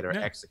doing it or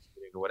executing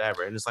or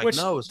whatever. And it's like,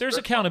 there's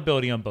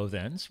accountability on both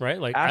ends, right?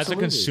 Like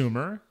Absolutely. As a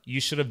consumer,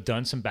 you should have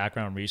done some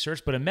background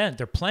research, but it meant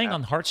they're playing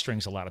on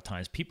heartstrings a lot of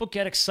times. People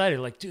get excited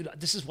like, dude,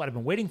 this is what I've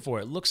been waiting for.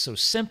 It looks so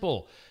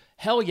simple.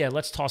 Hell yeah,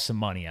 let's toss some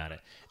money at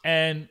it.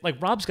 And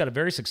like Rob's got a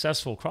very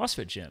successful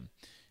CrossFit gym.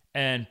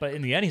 But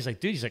in the end, he's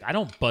like, I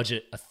don't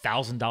budget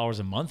 $1,000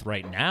 a month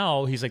right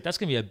now. He's like, that's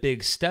going to be a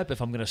big step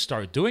if I'm going to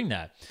start doing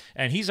that.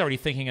 And he's already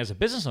thinking as a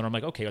business owner, I'm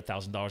like, okay,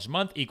 $1,000 a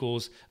month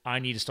equals I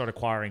need to start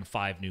acquiring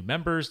 5 new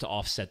members to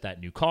offset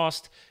that new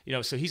cost.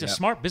 So he's a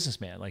smart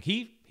businessman. Like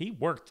he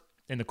worked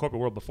in the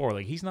corporate world before.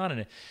 Like he's not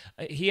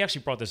he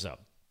actually brought this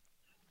up.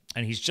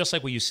 And he's just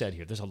like what you said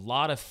here. There's a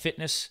lot of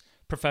fitness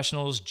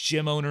professionals,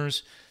 gym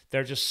owners.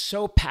 They're just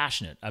so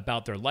passionate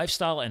about their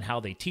lifestyle and how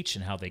they teach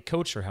and how they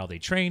coach or how they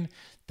train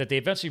that they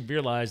eventually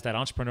realize that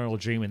entrepreneurial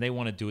dream and they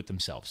want to do it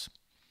themselves.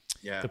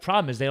 Yeah. The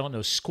problem is they don't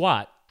know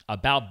squat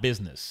about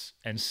business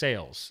and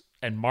sales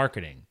and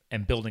marketing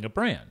and building a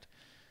brand.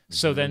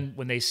 So then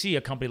when they see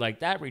a company like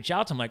that reach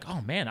out to them like,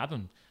 oh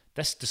man,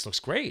 this looks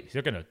great.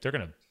 They're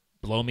gonna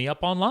blow me up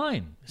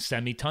online,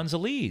 send me tons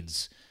of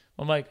leads.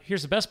 I'm like,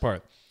 here's the best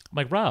part. I'm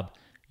like, Rob,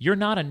 you're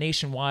not a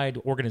nationwide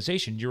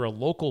organization. You're a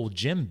local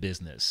gym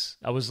business.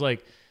 I was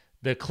like,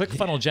 the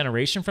ClickFunnels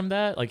generation from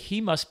that, like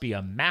he must be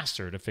a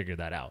master to figure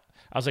that out.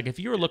 I was like, if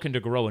you were looking to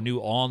grow a new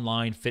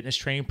online fitness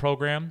training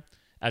program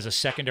as a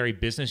secondary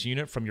business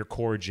unit from your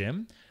core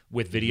gym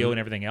with video and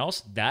everything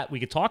else, that we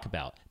could talk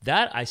about.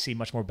 That I see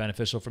much more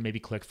beneficial for maybe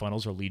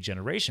ClickFunnels or lead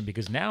generation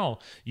because now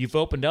you've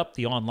opened up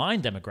the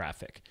online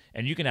demographic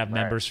and you can have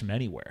members from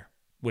anywhere.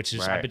 Which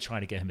is I've been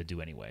trying to get him to do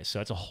anyway. So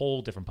that's a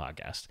whole different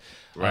podcast.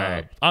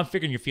 Right. I'm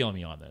figuring you're feeling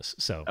me on this.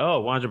 So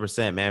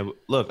 100%, man.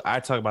 Look, I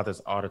talk about this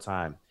all the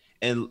time.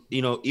 And,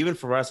 even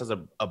for us as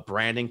a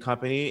branding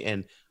company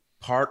and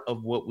part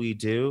of what we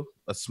do,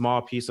 a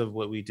small piece of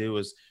what we do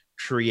is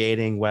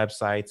creating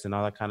websites and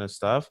all that kind of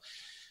stuff.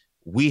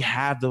 We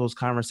have those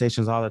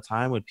conversations all the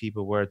time with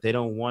people where they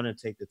don't want to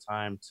take the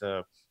time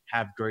to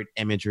have great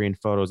imagery and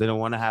photos. They don't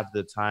want to have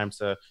the time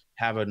to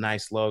have a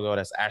nice logo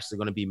that's actually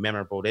going to be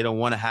memorable. They don't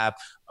want to have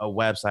a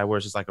website where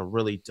it's just like a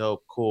really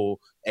dope, cool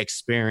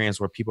experience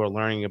where people are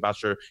learning about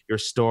your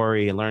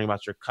story and learning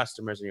about your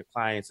customers and your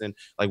clients and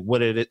like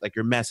what it is, like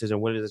your message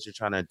and what it is that you're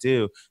trying to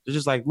do. They're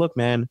just like, look,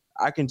 man,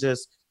 I can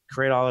just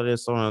create all of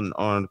this on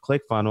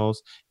ClickFunnels,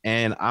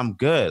 and I'm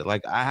good.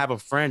 Like I have a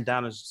friend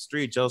down the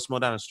street, Joe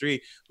Smo down the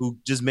street, who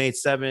just made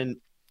 $100,000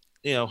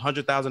 or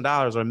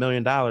 $1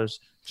 million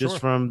just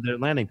from their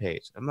landing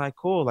page. I'm like,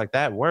 cool, like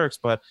that works.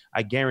 But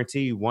I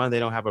guarantee you, one, they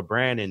don't have a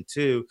brand, and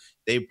two,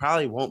 they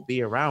probably won't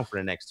be around for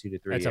the next 2 to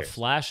 3 years. It's a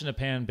flash in the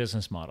pan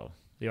business model,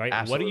 right?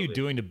 Absolutely. What are you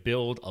doing to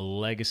build a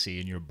legacy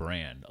in your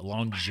brand, a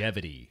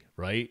longevity,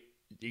 right?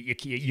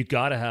 You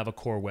got to have a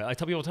core web. I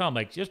tell people all the time,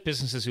 like, just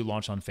businesses who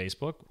launch on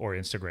Facebook or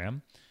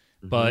Instagram.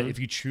 But if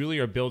you truly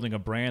are building a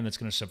brand that's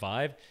going to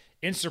survive,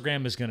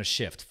 Instagram is going to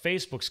shift.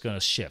 Facebook's going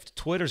to shift.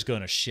 Twitter's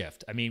going to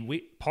shift. I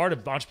mean, part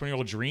of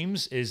entrepreneurial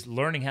dreams is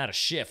learning how to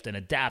shift and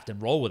adapt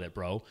and roll with it,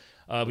 bro.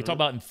 We talk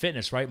about in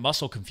fitness, right?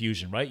 Muscle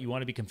confusion, right? You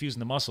want to be confusing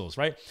the muscles,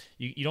 right?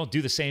 You don't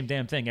do the same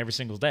damn thing every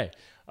single day.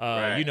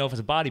 Right. You know, if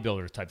it's a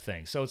bodybuilder type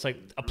thing. So it's like,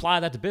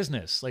 apply that to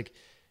business. Like,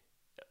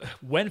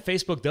 when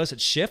Facebook does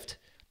its shift,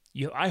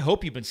 I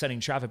hope you've been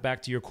sending traffic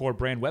back to your core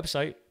brand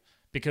website,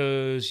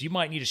 because you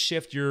might need to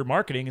shift your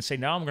marketing and say,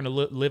 now I'm going to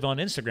live on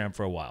Instagram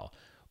for a while.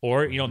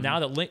 Or,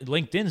 now that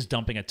LinkedIn's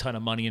dumping a ton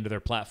of money into their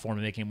platform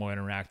and making it more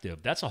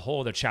interactive. That's a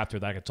whole other chapter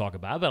that I could talk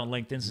about. I've been on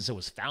LinkedIn since it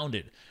was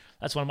founded.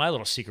 That's one of my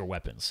little secret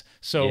weapons.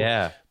 So,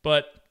 yeah.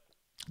 But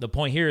the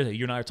point here that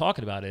you and I are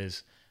talking about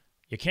is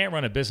you can't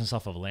run a business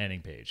off of a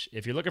landing page.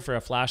 If you're looking for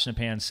a flash in the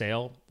pan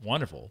sale,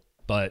 wonderful.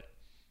 But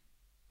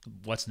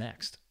what's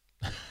next?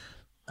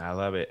 I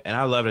love it. And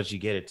I love that you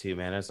get it too,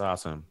 man. That's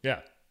awesome. Yeah.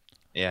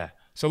 Yeah.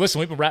 So listen,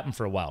 we've been rapping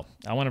for a while.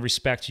 I want to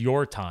respect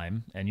your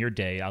time and your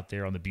day out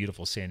there on the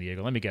beautiful San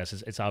Diego. Let me guess,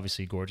 it's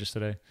obviously gorgeous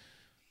today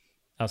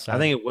outside. I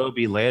think it will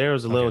be later. It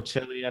was a little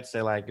chilly. I'd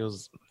say like it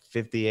was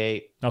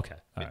 58. Okay.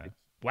 All right.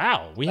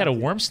 Wow. We had a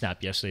warm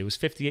snap yesterday. It was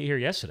 58 here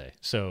yesterday.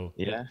 So,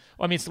 yeah.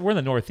 Well, I mean, we're in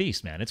the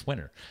Northeast, man. It's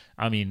winter.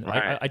 I mean,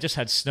 Right. I just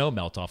had snow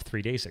melt off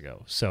 3 days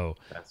ago. So,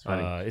 that's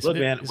funny. Look,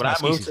 man,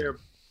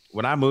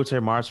 when I moved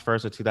here March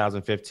 1st of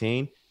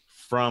 2015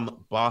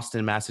 from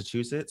Boston,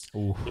 Massachusetts,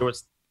 there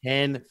was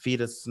 10 feet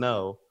of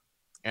snow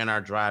in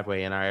our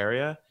driveway in our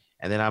area.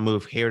 And then I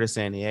moved here to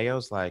San Diego.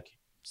 It's like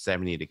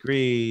 70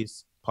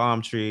 degrees,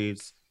 palm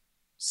trees,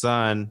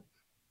 sun,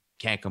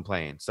 can't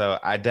complain. So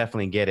I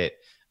definitely get it.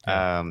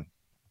 Yeah.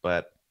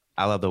 But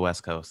I love the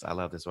West Coast. I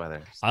love this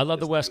weather. I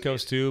love the West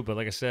Coast too. But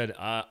like I said,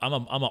 I'm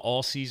a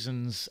all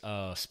seasons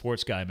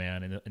sports guy,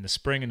 man. In the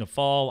spring and the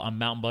fall, I'm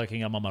mountain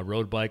biking. I'm on my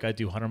road bike. I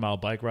do 100-mile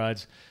bike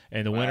rides.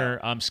 In the winter,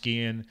 I'm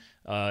skiing.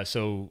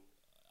 So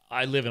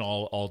I live in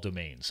all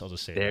domains. I'll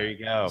just say there that.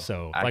 You go.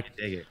 So I can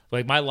dig it.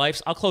 Like my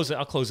life, I'll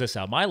close this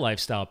out. My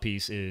lifestyle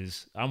piece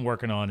is I'm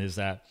working on is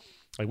that,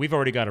 like, we've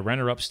already got a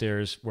renter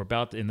upstairs. We're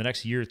about in the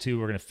next year or two,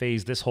 we're going to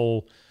phase this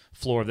whole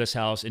floor of this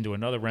house into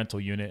another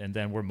rental unit, and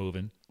then we're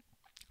moving.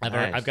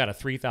 I've got a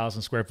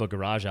 3,000 square foot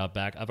garage out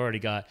back. I've already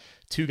got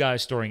 2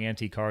 guys storing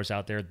antique cars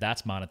out there.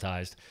 That's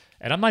monetized.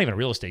 And I'm not even a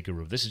real estate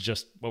guru. This is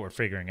just what we're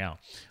figuring out.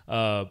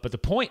 But the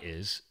point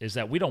is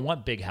that we don't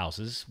want big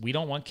houses. We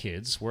don't want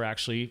kids. We're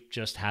actually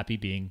just happy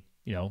being,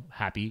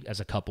 happy as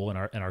a couple and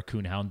our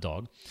coonhound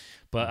dog.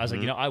 But I was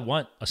like, I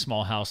want a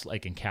small house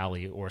like in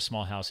Cali or a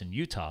small house in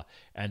Utah.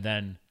 And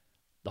then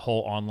the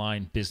whole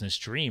online business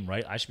dream,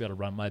 right? I should be able to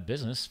run my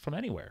business from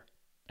anywhere.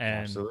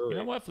 And Absolutely. You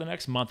know what? For the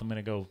next month, I'm going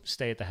to go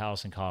stay at the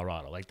house in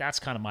Colorado. Like, that's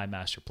kind of my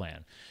master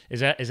plan.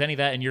 Is any of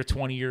that in your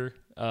 20-year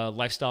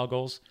lifestyle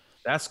goals?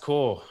 That's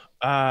cool.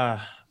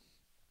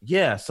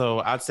 Yeah. So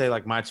I'd say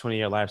like my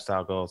 20-year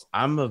lifestyle goals.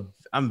 I'm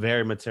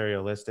very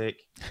materialistic,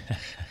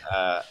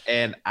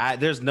 and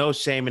there's no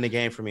shame in the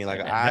game for me.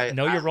 Like I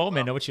know your role,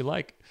 man. Know what you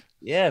like.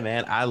 Yeah,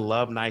 man. I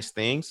love nice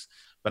things,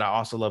 but I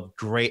also love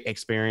great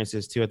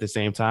experiences too at the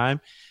same time.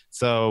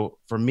 So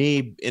for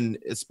me, and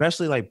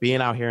especially like being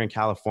out here in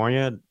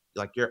California,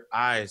 like your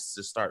eyes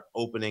just start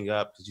opening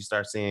up because you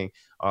start seeing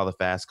all the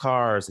fast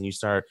cars and you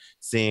start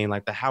seeing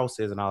like the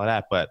houses and all of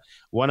that. But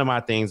one of my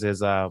things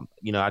is, I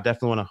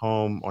definitely want a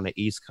home on the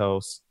East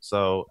Coast.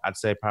 So I'd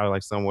say probably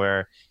like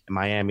somewhere in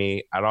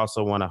Miami. I'd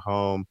also want a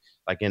home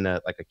like in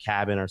a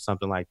cabin or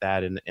something like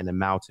that in the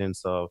mountains.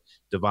 So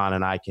Devon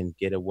and I can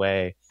get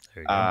away.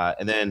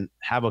 And then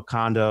have a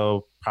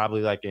condo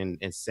probably like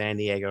in San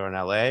Diego or in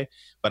LA.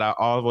 But I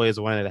always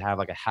wanted to have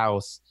like a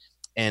house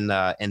in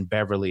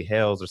Beverly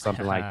Hills or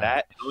something like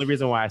that. The only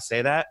reason why I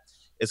say that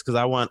is because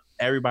I want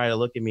everybody to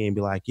look at me and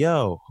be like,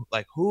 yo,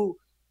 like who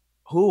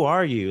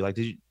are you? Like,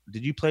 did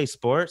you play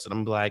sports? And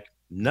I'm like,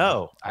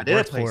 no, I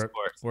didn't play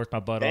sports. Worked my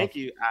butt off. Thank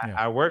you.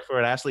 I worked for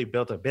it. I actually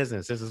built a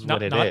business. This is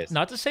what it is.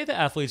 Not to say that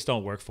athletes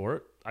don't work for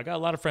it. I got a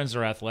lot of friends that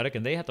are athletic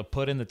and they have to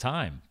put in the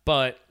time.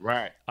 But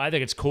right. I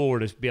think it's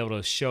cooler to be able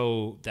to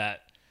show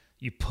that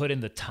you put in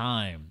the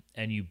time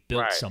and you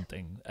built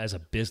something as a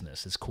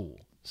business. It's cool.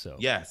 So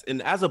yes,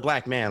 and as a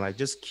black man, like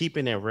just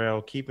keeping it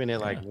real, keeping it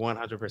like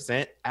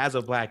 100%. As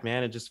a black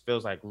man, it just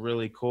feels like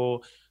really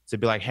cool to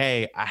be like,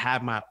 hey, I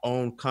have my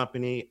own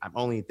company. I'm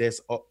only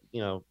this,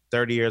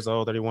 30 years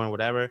old, 31,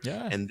 whatever.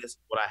 Yeah. And this is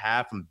what I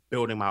have from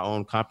building my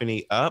own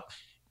company up.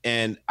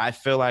 And I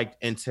feel like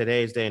in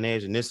today's day and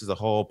age, and this is a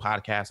whole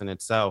podcast in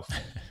itself,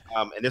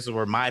 and this is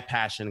where my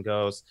passion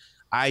goes.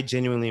 I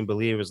genuinely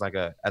believe as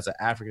an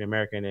African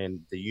American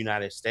in the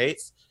United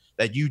States,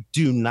 that you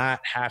do not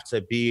have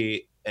to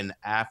be an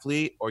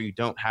athlete, or you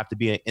don't have to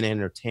be in an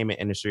entertainment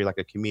industry like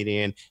a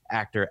comedian,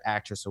 actor,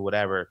 actress, or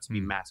whatever to be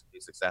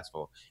massively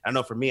successful. I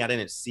know for me, I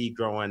didn't see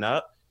growing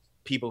up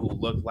people who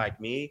looked like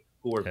me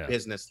who were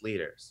business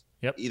leaders.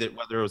 Yep. Either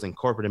whether it was in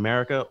corporate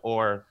America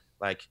or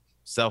like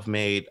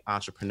self-made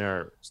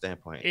entrepreneur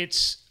standpoint.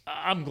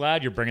 I'm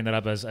glad you're bringing that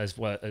up as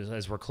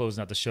we're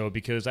closing out the show,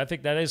 because I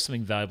think that is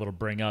something valuable to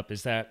bring up,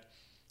 is that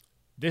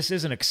this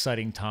is an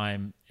exciting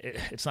time.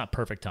 It's not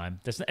perfect time.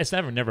 It's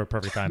never a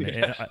perfect time.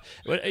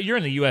 You're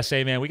in the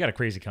USA, man. We got a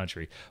crazy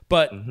country.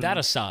 But that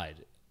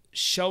aside,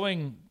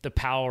 showing the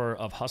power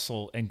of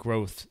hustle and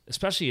growth,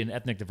 especially in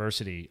ethnic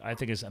diversity, I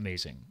think is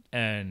amazing.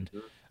 And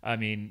I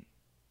mean,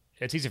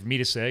 it's easy for me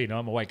to say,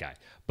 I'm a white guy,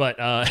 but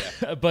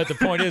but the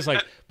point is,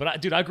 like,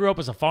 dude, I grew up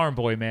as a farm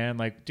boy, man.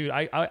 Like, dude,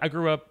 I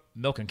grew up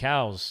milking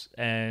cows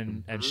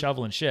and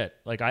shoveling shit.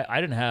 Like,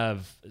 I didn't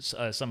have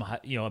some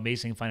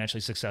amazing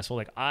financially successful.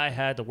 Like, I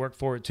had to work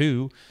for it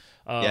too.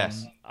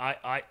 Yes.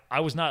 I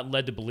was not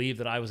led to believe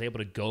that I was able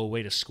to go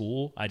away to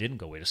school. I didn't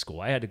go away to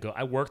school. I had to go.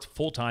 I worked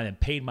full time and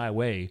paid my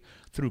way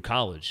through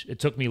college. It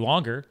took me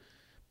longer,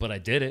 but I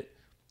did it.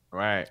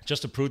 Right.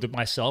 Just to prove to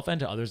myself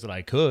and to others that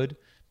I could.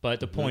 But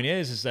the point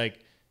is like,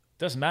 it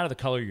doesn't matter the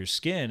color of your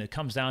skin. It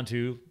comes down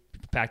to,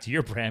 back to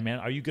your brand, man.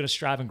 Are you going to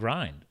strive and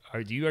grind?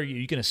 Are you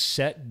going to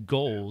set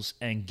goals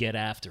and get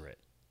after it?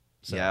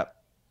 So, yep.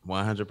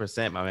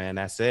 100%, my man.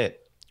 That's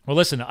it. Well,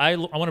 listen, I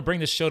want to bring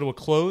this show to a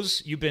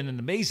close. You've been an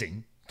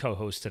amazing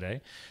co-host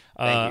today.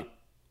 Thank you.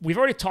 We've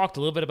already talked a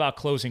little bit about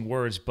closing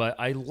words, but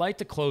I like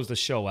to close the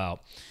show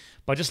out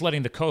by just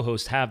letting the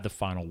co-host have the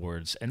final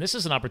words. And this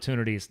is an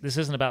opportunity. This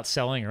isn't about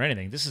selling or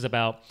anything. This is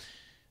about,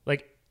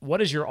 like, what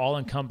is your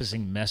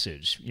all-encompassing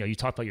message? You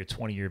talked about your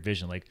 20-year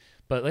vision,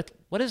 but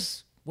what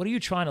are you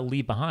trying to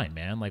leave behind,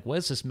 man? Like, what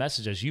is this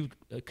message as you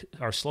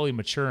are slowly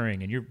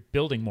maturing and you're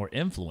building more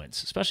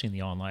influence, especially in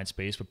the online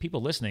space, but people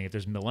listening, if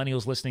there's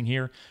millennials listening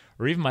here,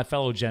 or even my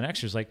fellow Gen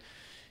Xers, like,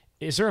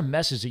 is there a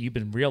message that you've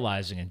been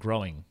realizing and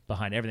growing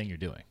behind everything you're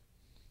doing?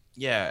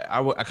 Yeah,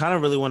 I kind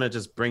of really want to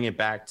just bring it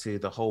back to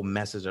the whole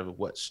message of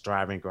what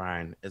Strive and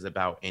Grind is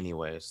about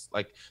anyways.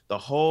 Like, the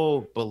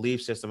whole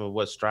belief system of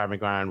what Strive and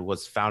Grind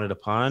was founded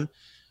upon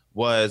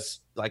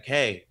was like,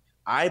 hey,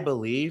 I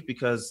believe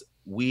because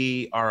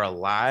we are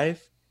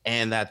alive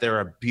and that there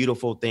are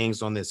beautiful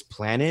things on this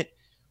planet,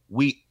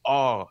 we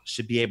all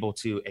should be able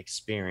to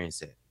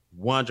experience it.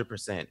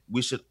 100%.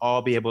 We should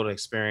all be able to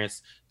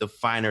experience the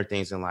finer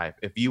things in life.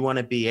 If you want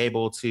to be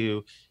able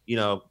to,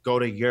 go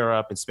to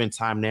Europe and spend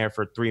time there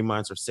for 3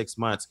 months or 6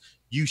 months,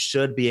 you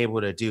should be able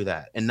to do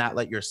that and not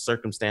let your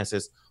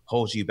circumstances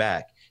hold you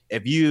back.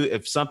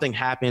 If something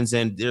happens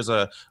and there's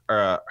a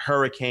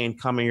hurricane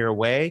coming your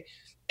way,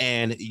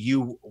 and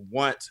you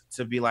want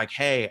to be like,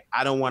 hey,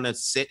 I don't want to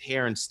sit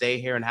here and stay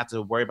here and have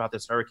to worry about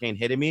this hurricane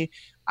hitting me.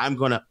 I'm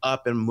going to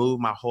up and move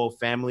my whole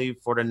family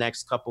for the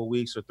next couple of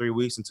weeks or 3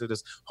 weeks until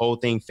this whole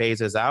thing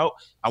phases out.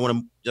 I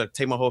want to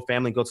take my whole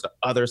family and go to the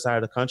other side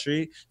of the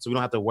country so we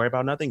don't have to worry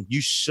about nothing.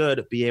 You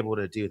should be able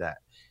to do that.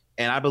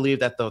 And I believe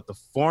that the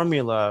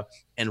formula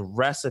and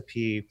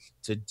recipe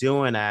to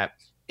doing that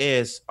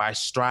is by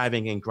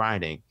striving and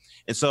grinding.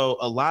 And so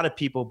a lot of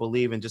people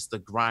believe in just the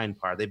grind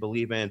part. They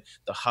believe in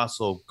the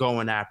hustle,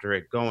 going after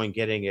it,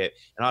 getting it,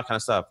 and all kind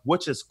of stuff,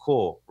 which is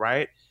cool,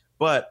 right?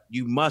 But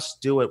you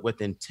must do it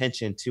with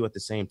intention too at the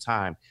same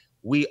time.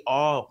 We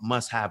all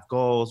must have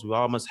goals. We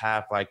all must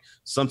have like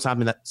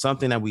something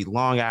that we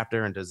long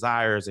after, and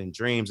desires and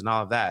dreams and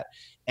all of that.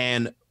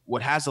 And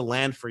what has to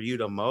land for you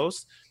the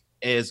most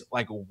is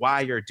like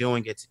why you're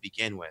doing it to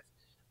begin with.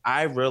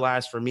 I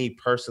realized for me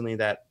personally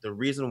that the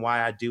reason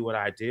why I do what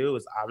I do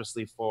is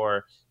obviously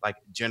for like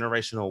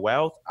generational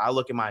wealth. I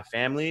look at my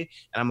family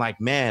and I'm like,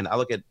 man, I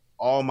look at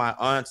all my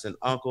aunts and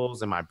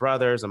uncles and my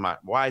brothers and my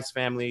wife's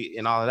family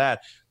and all of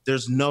that.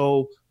 There's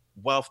no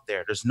wealth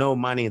there. There's no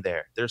money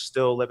there. They're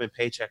still living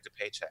paycheck to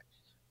paycheck.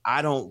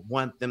 I don't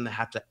want them to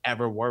have to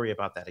ever worry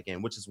about that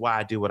again, which is why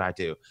I do what I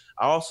do.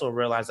 I also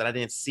realized that I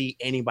didn't see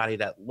anybody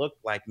that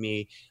looked like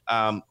me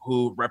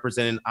who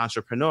represented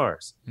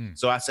entrepreneurs.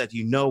 So I said,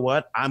 you know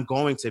what? I'm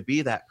going to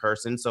be that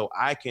person so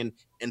I can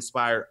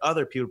inspire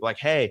other people like,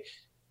 hey,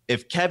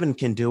 if Kevin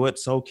can do it,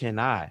 so can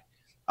I.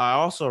 I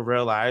also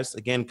realized,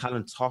 again, kind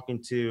of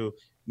talking to,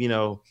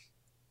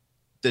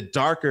 the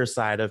darker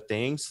side of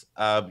things,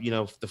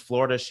 the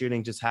Florida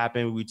shooting just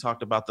happened. We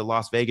talked about the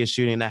Las Vegas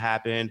shooting that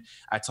happened.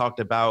 I talked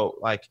about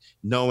like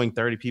knowing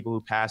 30 people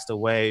who passed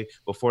away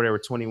before they were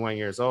 21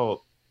 years old.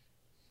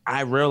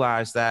 I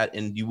realized that,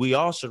 and we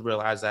all should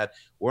realize that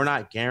we're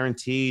not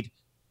guaranteed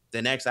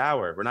the next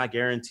hour. We're not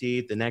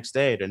guaranteed the next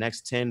day, the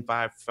next 10,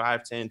 5,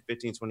 10,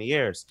 15, 20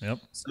 years. Yep.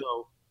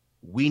 So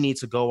we need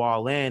to go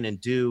all in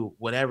and do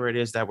whatever it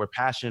is that we're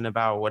passionate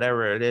about,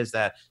 whatever it is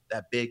that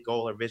big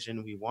goal or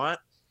vision we want.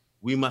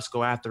 We must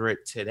go after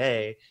it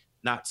today,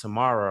 not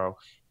tomorrow,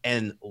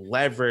 and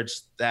leverage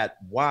that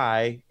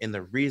why and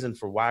the reason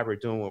for why we're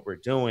doing what we're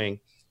doing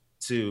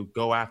to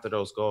go after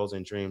those goals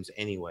and dreams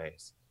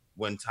anyways.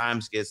 when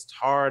times gets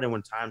hard and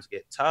when times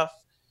get tough,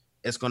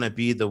 it's going to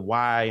be the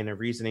why and the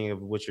reasoning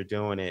of what you're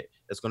doing.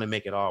 It's going to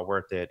make it all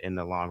worth it in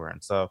the long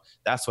run. So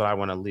that's what I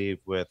want to leave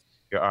with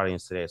your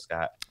audience today,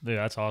 Scott. Yeah,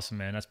 that's awesome,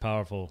 man. That's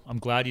powerful. I'm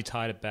glad you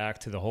tied it back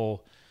to the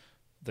whole,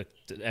 the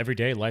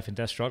everyday life and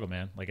death struggle,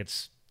 man. Like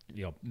it's,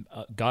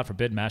 God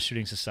forbid, mass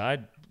shootings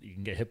aside, you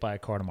can get hit by a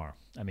car tomorrow.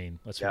 I mean,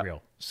 let's be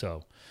real. So,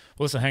 well,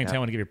 listen, Hang Ten, I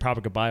want to give you a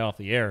proper goodbye off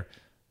the air.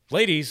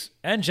 Ladies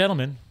and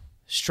gentlemen,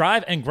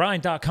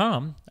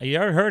 striveandgrind.com. You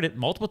already heard it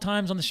multiple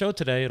times on the show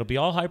today. It'll be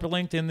all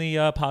hyperlinked in the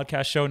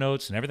podcast show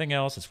notes and everything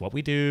else. It's what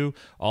we do.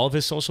 All of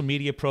his social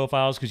media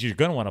profiles, because you're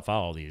going to want to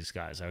follow these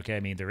guys, okay? I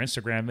mean, their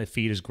Instagram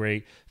feed is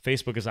great.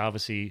 Facebook is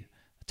obviously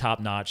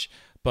top-notch.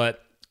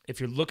 But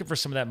if you're looking for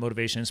some of that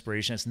motivation,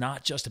 inspiration, it's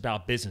not just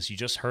about business. You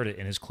just heard it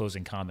in his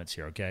closing comments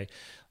here, okay?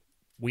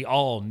 We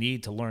all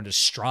need to learn to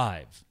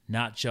strive,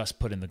 not just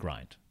put in the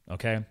grind,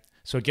 okay?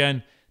 So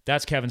again,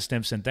 that's Kevin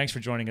Stimson. Thanks for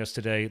joining us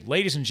today.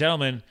 Ladies and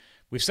gentlemen,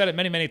 we've said it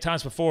many, many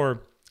times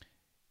before,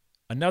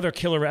 another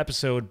killer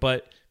episode,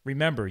 but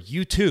remember,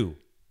 you too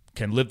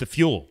can live the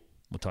fuel.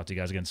 We'll talk to you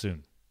guys again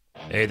soon.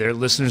 Hey there,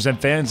 listeners and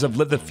fans of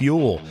Live the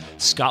Fuel.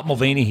 Scott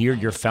Mulvaney here,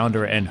 your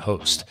founder and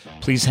host.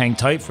 Please hang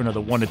tight for another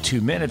 1 to 2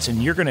 minutes,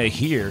 and you're going to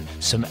hear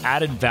some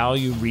added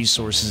value,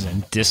 resources,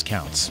 and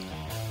discounts.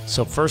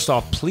 So first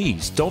off,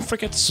 please don't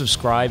forget to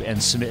subscribe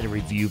and submit a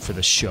review for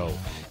the show.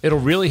 It'll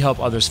really help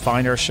others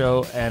find our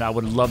show, and I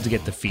would love to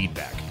get the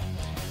feedback.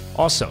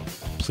 Also,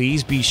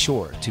 please be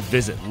sure to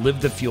visit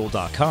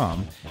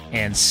livethefuel.com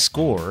and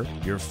score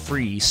your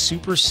free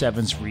Super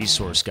 7s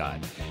resource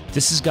guide.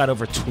 This has got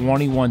over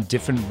 21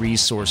 different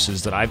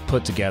resources that I've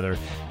put together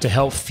to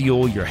help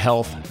fuel your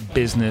health,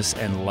 business,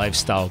 and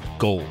lifestyle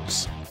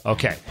goals.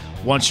 Okay,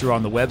 once you're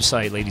on the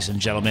website, ladies and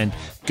gentlemen,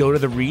 go to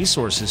the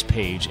resources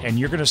page and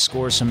you're going to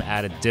score some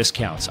added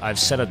discounts. I've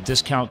set up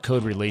discount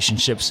code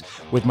relationships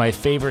with my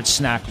favorite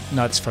snack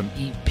nuts from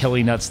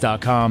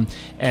eatpillynuts.com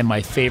and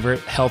my favorite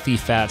healthy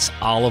fats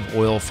olive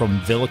oil from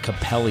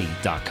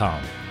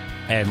villacapelli.com.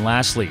 And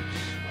lastly,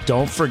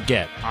 don't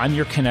forget, I'm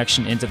your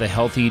connection into the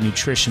healthy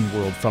nutrition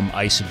world from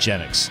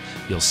Isogenics.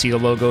 You'll see the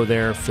logo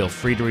there. Feel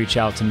free to reach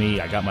out to me.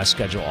 I got my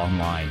schedule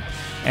online.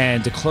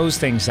 And to close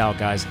things out,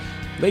 guys,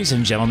 ladies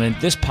and gentlemen,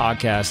 this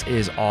podcast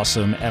is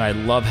awesome, and I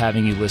love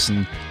having you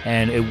listen,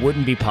 and it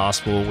wouldn't be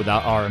possible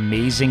without our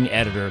amazing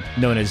editor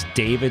known as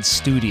David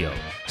Studio.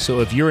 So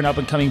if you're an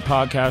up-and-coming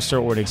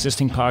podcaster or an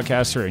existing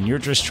podcaster and you're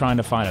just trying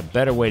to find a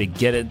better way to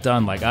get it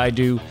done like I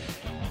do,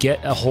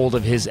 get a hold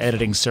of his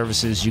editing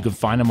services. You can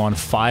find him on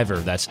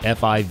Fiverr. That's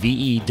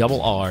Fiverr.com,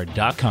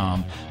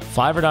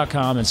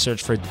 Fiverr.com, and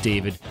search for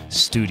David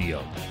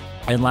Studio.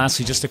 And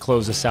lastly, just to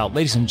close this out,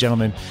 ladies and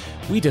gentlemen,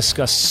 we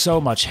discuss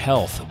so much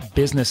health,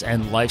 business,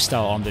 and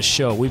lifestyle on this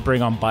show. We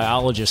bring on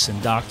biologists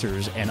and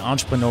doctors and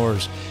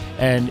entrepreneurs,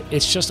 and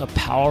it's just a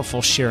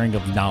powerful sharing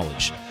of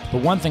knowledge.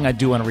 But one thing I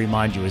do want to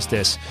remind you is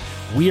this.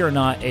 We are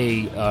not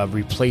a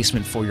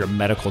replacement for your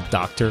medical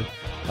doctor,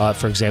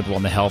 for example,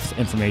 on the health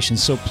information.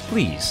 So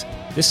please,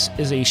 this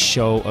is a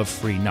show of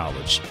free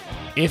knowledge.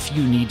 If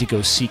you need to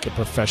go seek a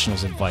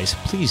professional's advice,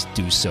 please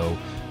do so.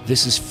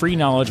 This is free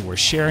knowledge. We're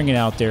sharing it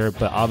out there,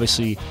 but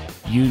obviously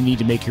you need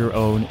to make your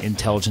own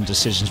intelligent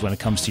decisions when it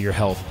comes to your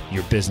health,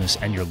 your business,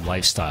 and your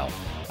lifestyle.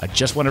 I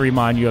just want to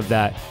remind you of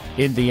that.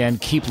 In the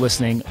end, keep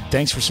listening.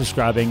 Thanks for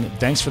subscribing.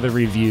 Thanks for the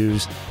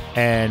reviews.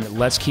 And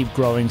let's keep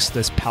growing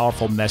this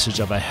powerful message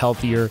of a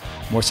healthier,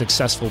 more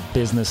successful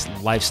business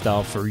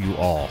lifestyle for you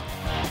all.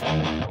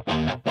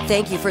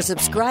 Thank you for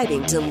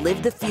subscribing to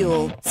Live the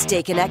Fuel.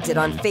 Stay connected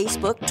on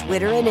Facebook,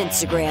 Twitter, and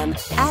Instagram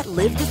at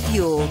Live the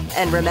Fuel.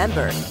 And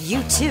remember,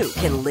 you too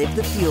can live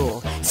the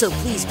fuel. So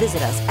please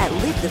visit us at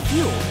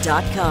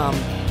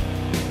livethefuel.com.